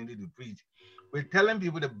an opportunity to preach, we're telling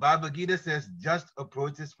people that Bhagavad Gita says just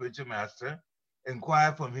approach the spiritual master,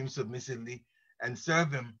 inquire from him submissively, and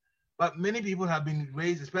serve him. But many people have been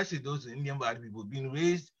raised, especially those Indian body people, been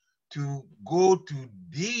raised to go to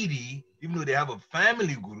deity, even though they have a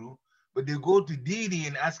family guru, but they go to deity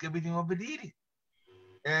and ask everything of the deity.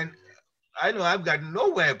 And I know I've got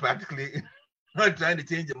nowhere practically not trying to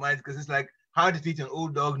change their minds because it's like hard to teach an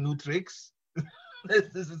old dog new tricks.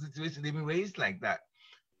 This is a situation they've been raised like that.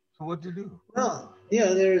 So what to do? Well,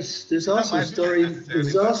 yeah, there's also stories.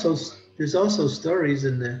 There's also stories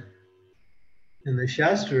in the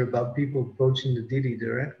Shastra about people approaching the deity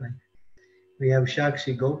directly. We have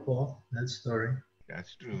Shakshi Gopal, that story.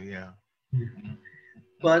 That's true, yeah. Mm-hmm.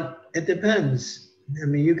 But it depends. I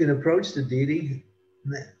mean, you can approach the deity.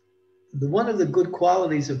 One of the good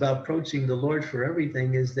qualities about approaching the Lord for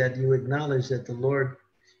everything is that you acknowledge that the Lord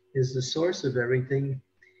is the source of everything,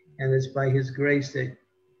 and it's by his grace that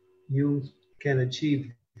you can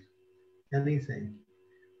achieve anything.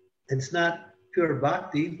 It's not pure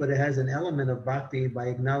bhakti, but it has an element of bhakti by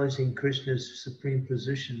acknowledging Krishna's supreme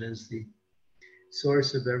position as the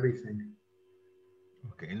source of everything.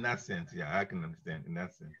 Okay, in that sense, yeah, I can understand. In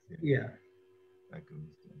that sense, yeah. I can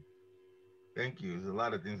understand. Thank you. There's a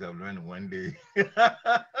lot of things I've learned in one day.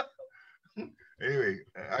 Anyway,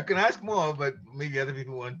 I can ask more, but maybe other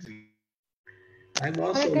people want to. I'm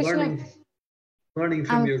also learning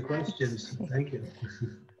from your questions. Thank you.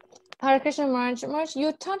 Hare Krishna Maharaj. Maharaj,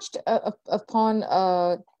 you touched upon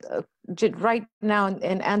right now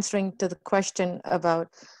in answering to the question about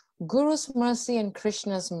Guru's mercy and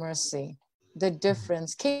Krishna's mercy, the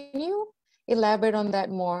difference. Can you elaborate on that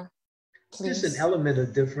more, please? Just an element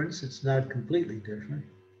of difference. It's not completely different.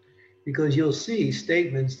 Because you'll see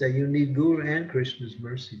statements that you need Guru and Krishna's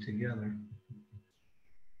mercy together.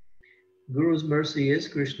 Guru's mercy is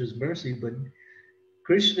Krishna's mercy, but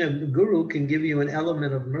Guru can give you an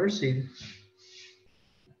element of mercy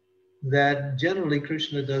that generally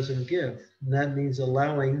Krishna doesn't give. And that means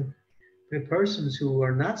allowing the persons who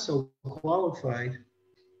are not so qualified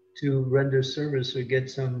to render service or get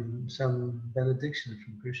some benediction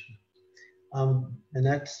from Krishna. And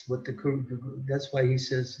that's what that's why he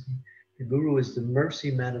says the Guru is the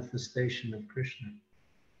mercy manifestation of Krishna.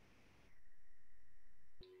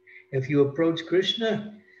 If you approach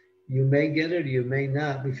Krishna, you may get it or you may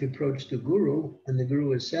not. If you approach the Guru and the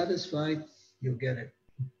Guru is satisfied, you'll get it.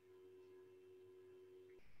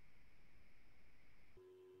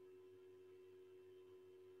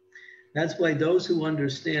 That's why those who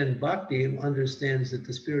understand bhakti understands that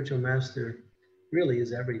the spiritual master really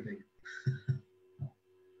is everything.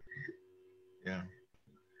 Yeah.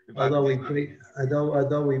 Although we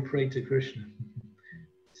pray to Krishna,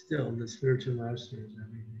 still the spiritual master is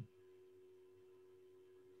everything.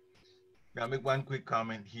 I'll make one quick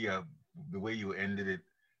comment here, the way you ended it.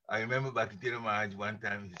 I remember Bhakti Maharaj one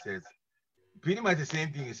time, he says, pretty much the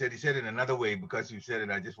same thing he said it in another way, because you said it,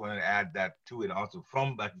 I just wanted to add that to it also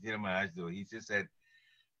from Bhakti Maharaj though. He just said,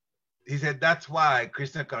 that's why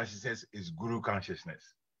Krishna consciousness is Guru consciousness.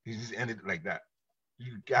 He just ended it like that.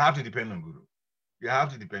 You have to depend on Guru. You have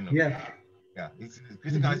to depend on Guru. Yeah.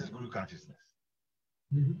 Krishna consciousness is Guru consciousness.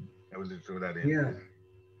 I will just throw that in. Yeah.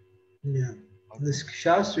 Yeah. The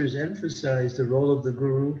Shastras emphasize the role of the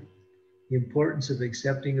Guru, the importance of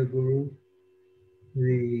accepting a Guru,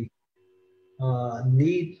 the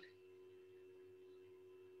need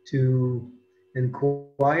to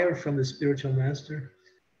inquire from the spiritual master.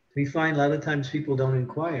 We find a lot of times people don't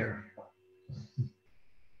inquire.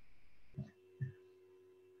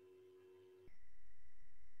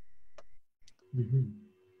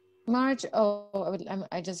 Marge,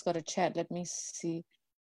 I just got a chat. Let me see.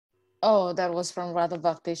 Oh, that was from Radha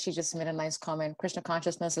Bhakti. She just made a nice comment. Krishna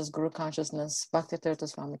consciousness is Guru consciousness. Bhakti Tirtha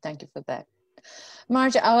Swami, thank you for that.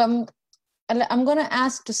 Marge, I'm going to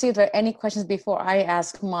ask to see if there are any questions before I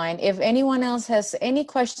ask mine. If anyone else has any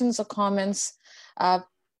questions or comments,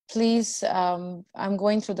 please, I'm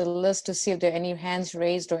going through the list to see if there are any hands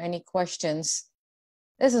raised or any questions.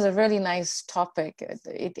 This is a really nice topic.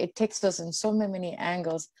 It takes us in so many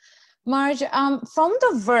angles. Marge, from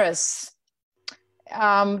the verse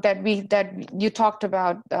that you talked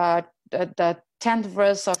about, the 10th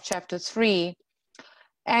verse of chapter 3,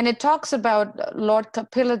 and it talks about Lord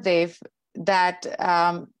Kapiladev, that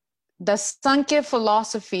the Sankhya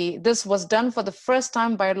philosophy, this was done for the first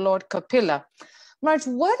time by Lord Kapila. Marge,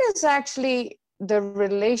 what is actually the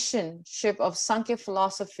relationship of Sankhya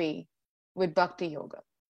philosophy with Bhakti Yoga?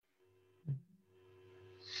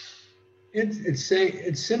 It's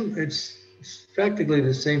practically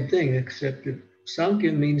the same thing, except that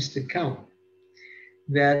Sankhya means to count.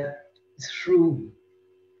 That through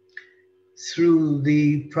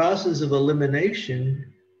the process of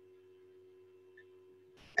elimination,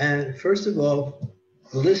 and first of all,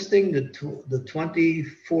 listing the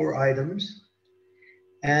 24 items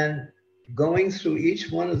and going through each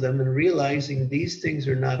one of them and realizing these things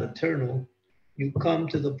are not eternal, you come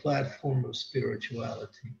to the platform of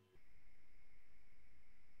spirituality.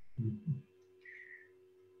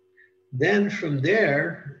 Then from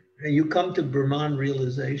there, you come to Brahman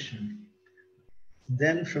realization.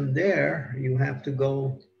 Then from there, you have to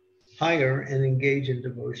go higher and engage in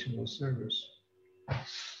devotional service.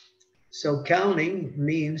 So counting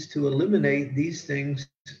means to eliminate these things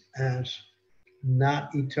as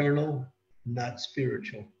not eternal, not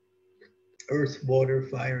spiritual. Earth, water,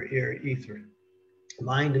 fire, air, ether.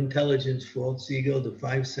 Mind, intelligence, false ego, the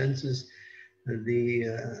 5 senses,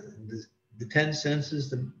 the 10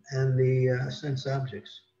 senses, and the sense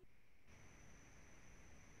objects.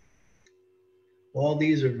 All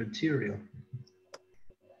these are material.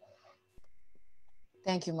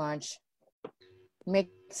 Thank you, Marge.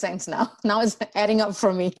 Makes sense now. Now it's adding up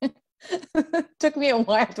for me. Took me a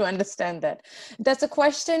while to understand that. That's a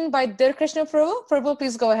question by Dear Krishna Prabhu. Prabhu,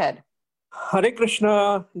 please go ahead. Hare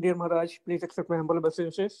Krishna, dear Maharaj. Please accept my humble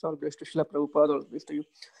obeisances. All blessed to Srila Prabhupada, all blessed to you.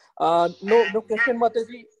 No question,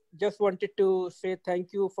 Mataji. Just wanted to say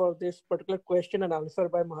thank you for this particular question and answer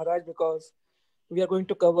by Maharaj, because we are going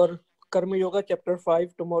to cover Karma Yoga chapter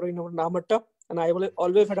 5 tomorrow in our Namatta, and I will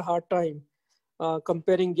always had a hard time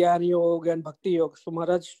comparing Jnana Yoga and Bhakti Yoga. So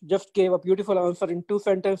Maharaj just gave a beautiful answer in 2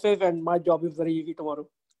 sentences, and my job is very easy tomorrow.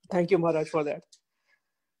 Thank you, Maharaj, for that.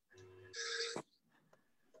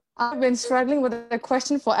 I've been struggling with a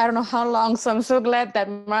question for I don't know how long, so I'm so glad that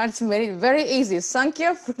Maharaj made it very easy.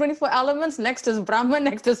 Sankhya, 24 elements, next is Brahma,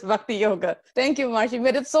 next is Bhakti Yoga. Thank you, Maharaj. You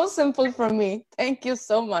made it so simple for me. Thank you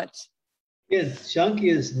so much. Yes,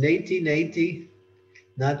 Sankhya is neti, neti,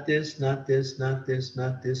 not this, not this, not this,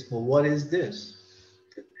 not this. Well, what is this?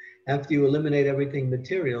 After you eliminate everything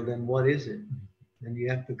material, then what is it? Then you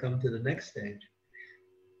have to come to the next stage.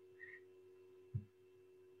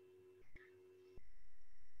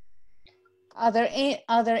 Are there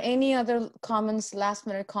any other comments, last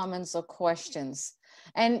minute comments or questions?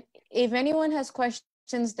 And if anyone has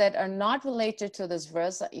questions that are not related to this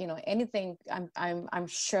verse, you know, anything, I'm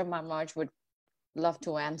sure Maharaj would love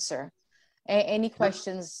to answer. Any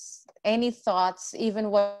questions, any thoughts,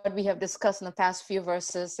 even what we have discussed in the past few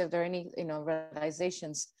verses, if there are any, you know,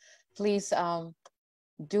 realizations, please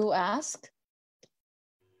do ask.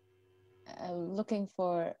 Looking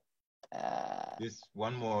for Just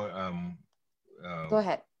one more. Go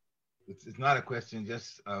ahead. It's not a question,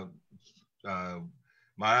 just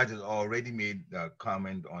Maharaj has already made a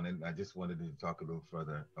comment on it. I just wanted to talk a little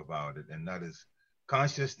further about it, and that is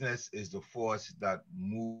consciousness is the force that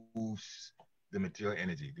moves the material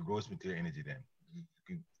energy, the gross material energy. Then you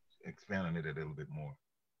can expand on it a little bit more.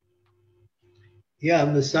 Yeah,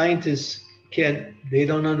 and the scientists they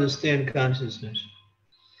don't understand consciousness.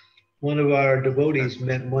 One of our devotees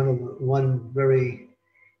met one very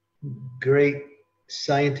great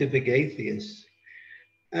scientific atheist,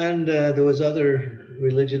 and there was other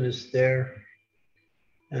religionists there,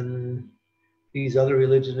 and these other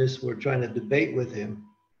religionists were trying to debate with him.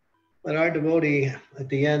 But our devotee at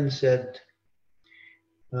the end said,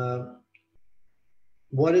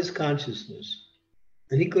 what is consciousness?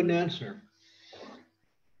 And he couldn't answer.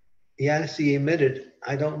 He admitted,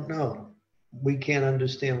 I don't know. We can't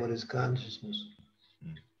understand what is consciousness.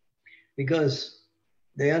 Because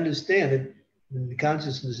they understand it, the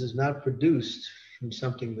consciousness is not produced from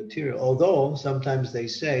something material. Although sometimes they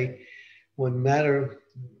say when matter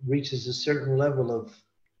reaches a certain level of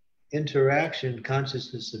interaction,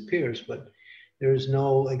 consciousness appears, but there is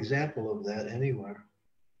no example of that anywhere.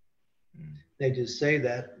 They just say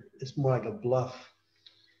that. It's more like a bluff.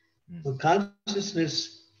 But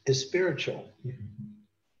consciousness is spiritual.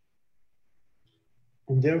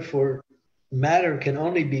 And therefore, matter can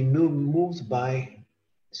only be moved by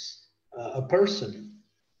a person.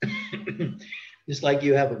 Just like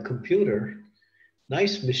you have a computer,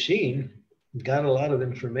 nice machine, got a lot of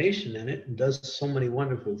information in it and does so many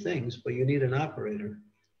wonderful things, but you need an operator.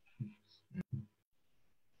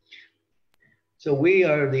 So we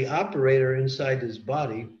are the operator inside this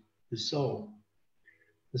body, the soul.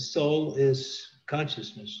 The soul is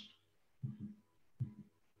consciousness.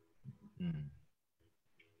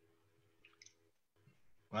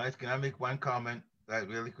 Right, can I make one comment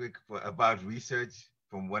really quick about research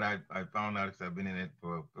from what I found out, because I've been in it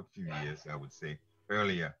for a few years, I would say,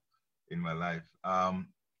 earlier in my life.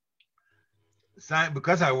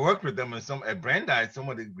 Because I worked with them at Brandeis, some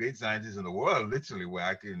of the great scientists in the world literally were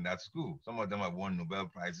actually in that school. Some of them have won Nobel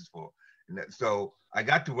Prizes for. So I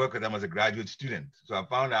got to work with them as a graduate student. So I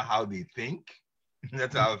found out how they think.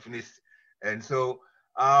 That's how I finished. And so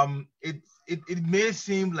it may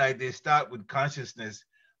seem like they start with consciousness,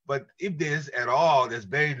 but if there's at all, there's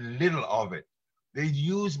very little of it. They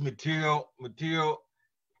use material,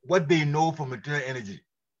 what they know for material energy.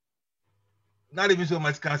 Not even so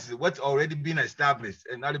much consciousness, what's already been established,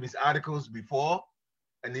 and not even articles before,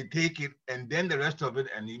 and they take it, and then the rest of it,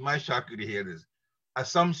 and it might shock you to hear this,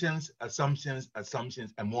 assumptions,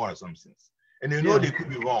 and more assumptions. And they know they could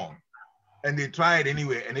be wrong, and they try it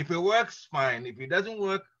anyway. And if it works, fine. If it doesn't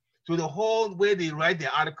work, so the whole way they write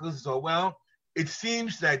their articles is, well, it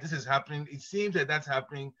seems that this is happening. It seems that that's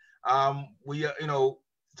happening. We are,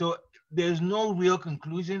 so there's no real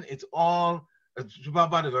conclusion. It's all,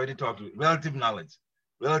 Srimad-Bhatavatam has already talked to it, relative knowledge.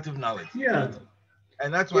 Yeah.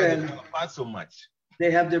 And that's why they talk about so much. They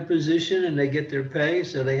have their position and they get their pay,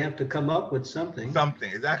 so they have to come up with something.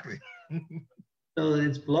 Exactly. So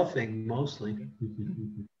it's bluffing mostly.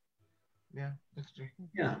 Yeah, that's true.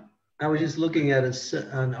 Yeah. I was just looking at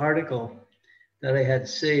an article that I had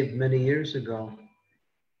saved many years ago,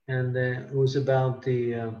 and it was about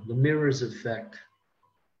the mirrors effect.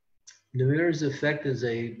 The mirrors effect is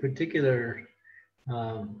a particular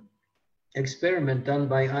experiment done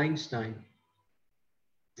by Einstein.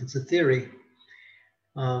 It's a theory.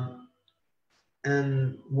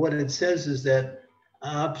 And what it says is that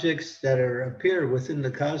objects that appear within the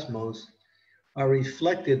cosmos are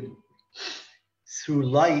reflected through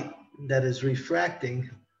light that is refracting,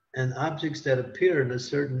 and objects that appear in a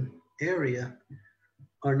certain area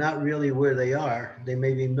are not really where they are. They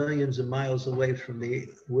may be millions of miles away from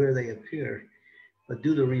where they appear, but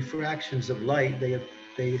due to refractions of light,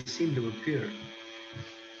 they seem to appear.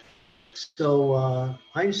 So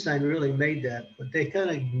Einstein really made that, but they kind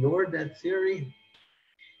of ignored that theory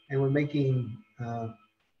and were making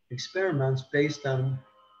experiments based on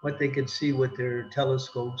what they could see with their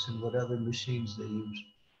telescopes and what other machines they use.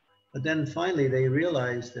 But then finally they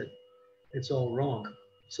realized that it's all wrong.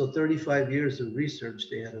 So 35 years of research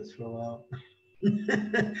they had to throw out.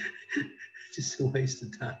 Just a waste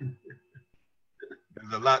of time.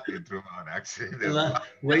 There's a lot they threw out, actually. A lot,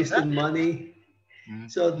 wasted money.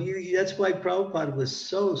 So that's why Prabhupada was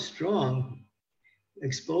so strong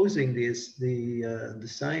exposing the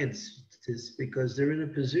scientists, because they're in a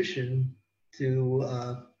position to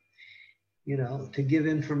to give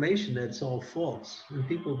information that's all false, and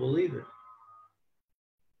people believe it.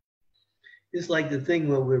 It's like the thing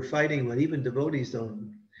where we're fighting with, even devotees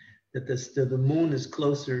don't, that the moon is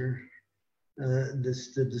closer,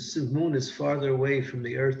 the moon is farther away from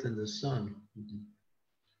the earth than the sun.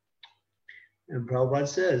 And Prabhupada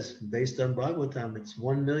says, based on Bhagavatam, it's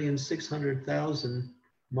 1,600,000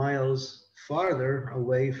 miles farther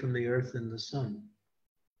away from the earth than the sun.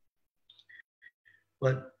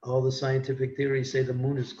 But all the scientific theories say the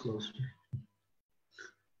moon is closer.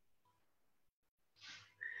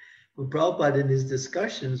 But Prabhupada, in his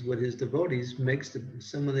discussions with his devotees, makes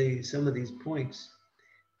some of these points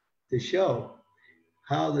to show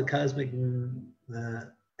how the cosmic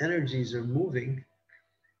energies are moving,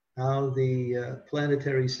 how the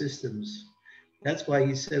planetary systems. That's why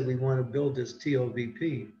he said we want to build this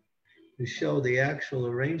TOVP to show the actual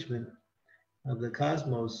arrangement of the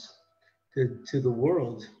cosmos to the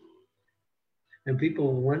world. And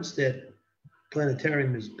people, once that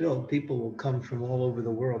planetarium is built, people will come from all over the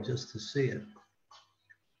world just to see it.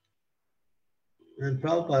 And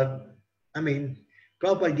Prabhupada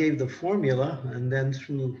gave the formula, and then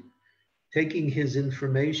through taking his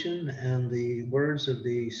information and the words of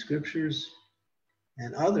the scriptures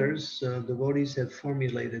and others, devotees have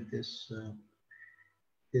formulated this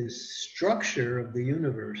structure of the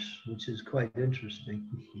universe, which is quite interesting.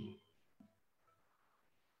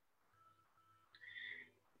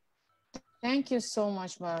 Thank you so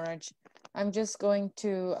much, Maharaj. I'm just going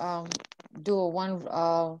to do one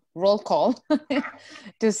roll call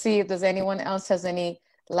to see if there's anyone else has any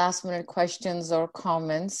last minute questions or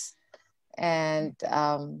comments. And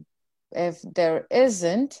if there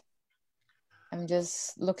isn't, I'm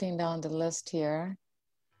just looking down the list here.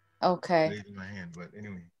 Okay. Raising my hand, but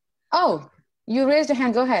anyway. Oh, you raised your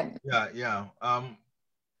hand. Go ahead. Yeah.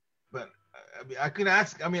 But I could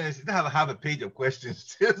ask. I mean, I still have a page of questions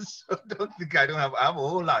still, so don't think I have a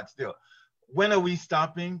whole lot still. When are we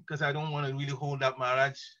stopping? Because I don't want to really hold up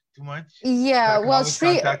Maharaj too much. Yeah, well,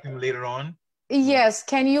 Sri, contact him later on. Yes,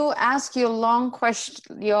 can you ask your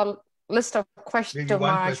your list of questions to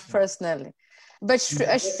Maharaj personally? But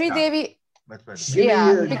Sri Devi,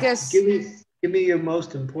 because give me your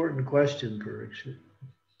most important question, Parikshit.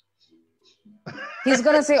 He's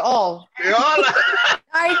gonna say all.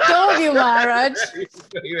 I told you, Maharaj.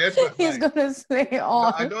 He's gonna say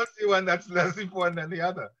all. No, I don't see one that's less important than the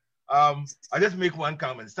other. I just make one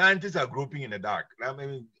comment. Scientists are groping in the dark. I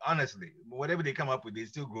mean, honestly, whatever they come up with, they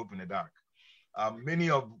still grope in the dark. Many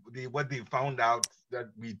of what they found out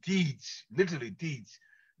that we teach, literally teach,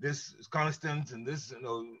 this constant and this,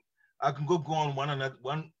 I can go on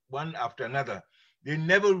one after another. They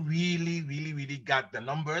never really got the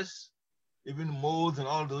numbers, even modes and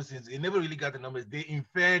all those things. They never really got the numbers. They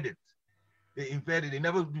inferred it. They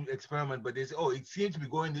never do experiment, but they say, oh, it seems to be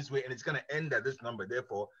going this way and it's going to end at this number.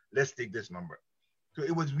 Therefore, let's take this number. So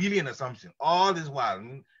it was really an assumption all this while.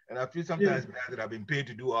 And I feel sometimes bad that I've been paid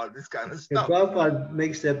to do all this kind of stuff. Prabhupada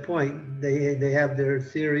makes that point. They have their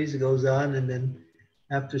theories, it goes on, and then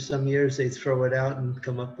after some years they throw it out and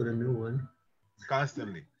come up with a new one.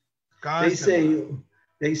 Constantly. They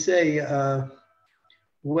say,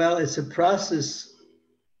 well, it's a process,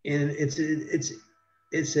 and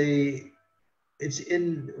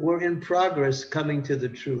we're in progress coming to the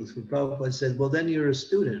truth. And Prabhupada said, well, then you're a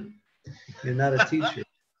student. You're not a teacher.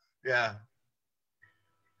 Yeah.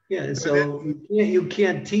 Yeah, and so you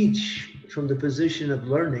can't teach from the position of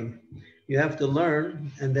learning. You have to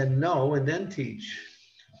learn and then know and then teach.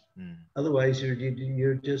 Otherwise,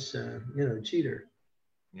 you're just a cheater.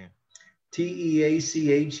 Yeah.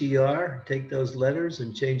 T-E-A-C-H-E-R. Take those letters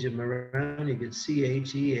and change them around. You get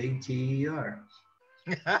C-H-E-A-T-E-R.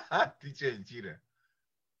 Teacher and cheater.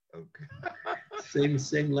 Okay.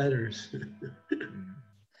 Same letters.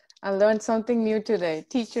 I learned something new today.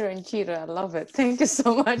 Teacher and cheater. I love it. Thank you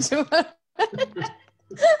so much.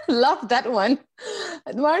 Love that one.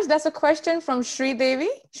 Maharaj, that's a question from Sri Devi.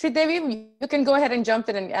 Sri Devi, you can go ahead and jump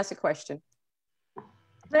in and ask a question.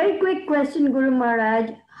 Very quick question, Guru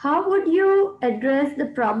Maharaj. How would you address the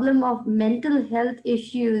problem of mental health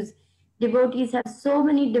issues? Devotees have so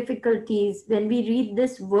many difficulties. When we read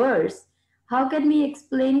this verse, how can we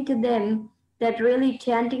explain to them that really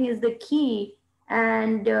chanting is the key?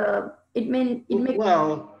 And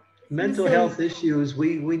well, mental health issues,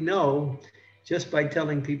 we know just by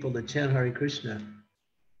telling people to chant Hare Krishna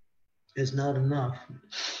is not enough.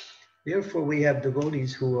 Therefore, we have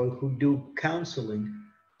devotees who do counseling,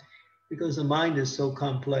 because the mind is so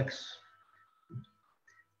complex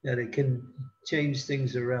that it can change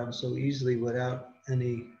things around so easily without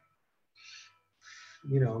any,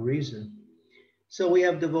 reason. So we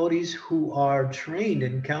have devotees who are trained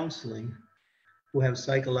in counseling, who have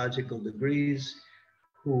psychological degrees,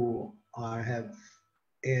 who have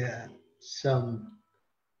some,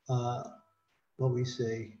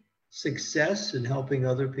 success in helping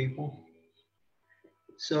other people.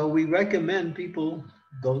 So we recommend people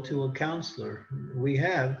go to a counselor.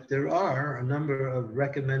 There are a number of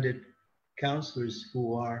recommended counselors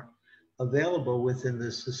who are available within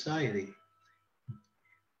the society.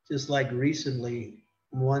 Just like recently,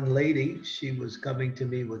 one lady, she was coming to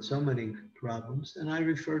me with so many problems, and I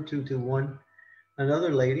referred to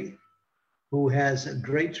another lady who has a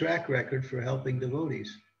great track record for helping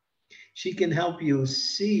devotees. She can help you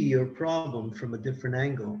see your problem from a different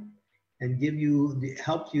angle and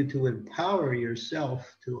help you to empower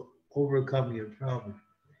yourself to overcome your problem.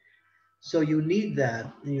 So you need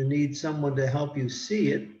that. You need someone to help you see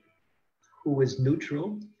it, who is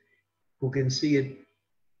neutral, who can see it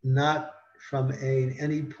not from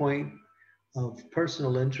any point of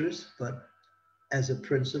personal interest, but as a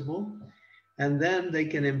principle. And then they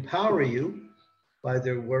can empower you by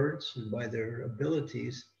their words and by their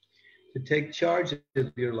abilities to take charge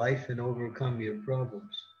of your life and overcome your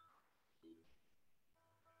problems.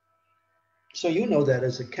 So you know that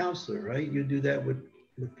as a counselor, right? You do that with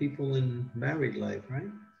people in married life,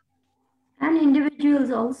 right? And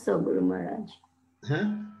individuals also, Guru Maharaj.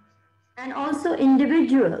 Huh? And also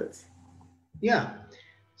individuals. Yeah.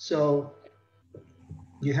 So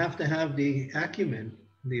you have to have the acumen,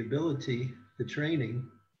 the ability, the training.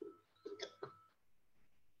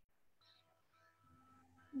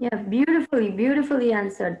 Yeah, beautifully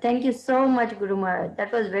answered. Thank you so much, Guru Maharaj.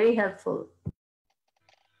 That was very helpful.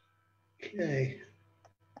 Okay.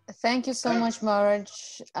 Thank you so much, Maharaj.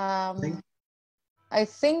 I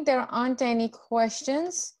think there aren't any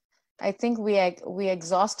questions. I think we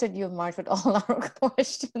exhausted you, Maharaj, with all our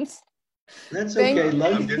questions. That's okay.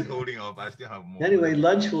 I'm just holding off. I still have more. Anyway,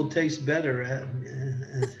 lunch will taste better.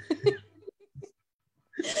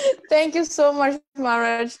 Thank you so much,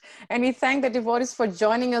 Maharaj. And we thank the devotees for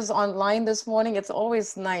joining us online this morning. It's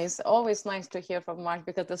always nice to hear from Maharaj,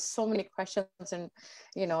 because there's so many questions, and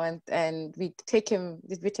and we take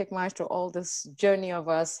Maharaj through all this journey of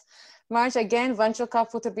us. Maharaj, again, Vanchoka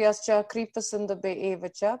Putabhyascha Kripasundabhe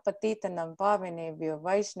Evacha Patitanam Pavanebhyo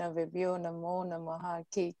Vaishnavibhyo Namo Namaha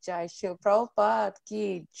Ki Jai. Shil Prabhupada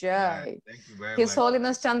Ki Jai. Thank you very His much.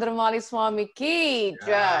 Holiness Chandramauli Swami Ki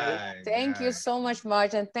Jai. Thank you so much,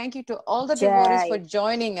 Maharaj, and thank you to all the devotees for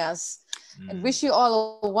joining us. And wish you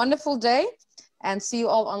all a wonderful day, and see you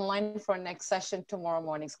all online for our next session tomorrow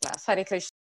morning's class. Hare Krishna.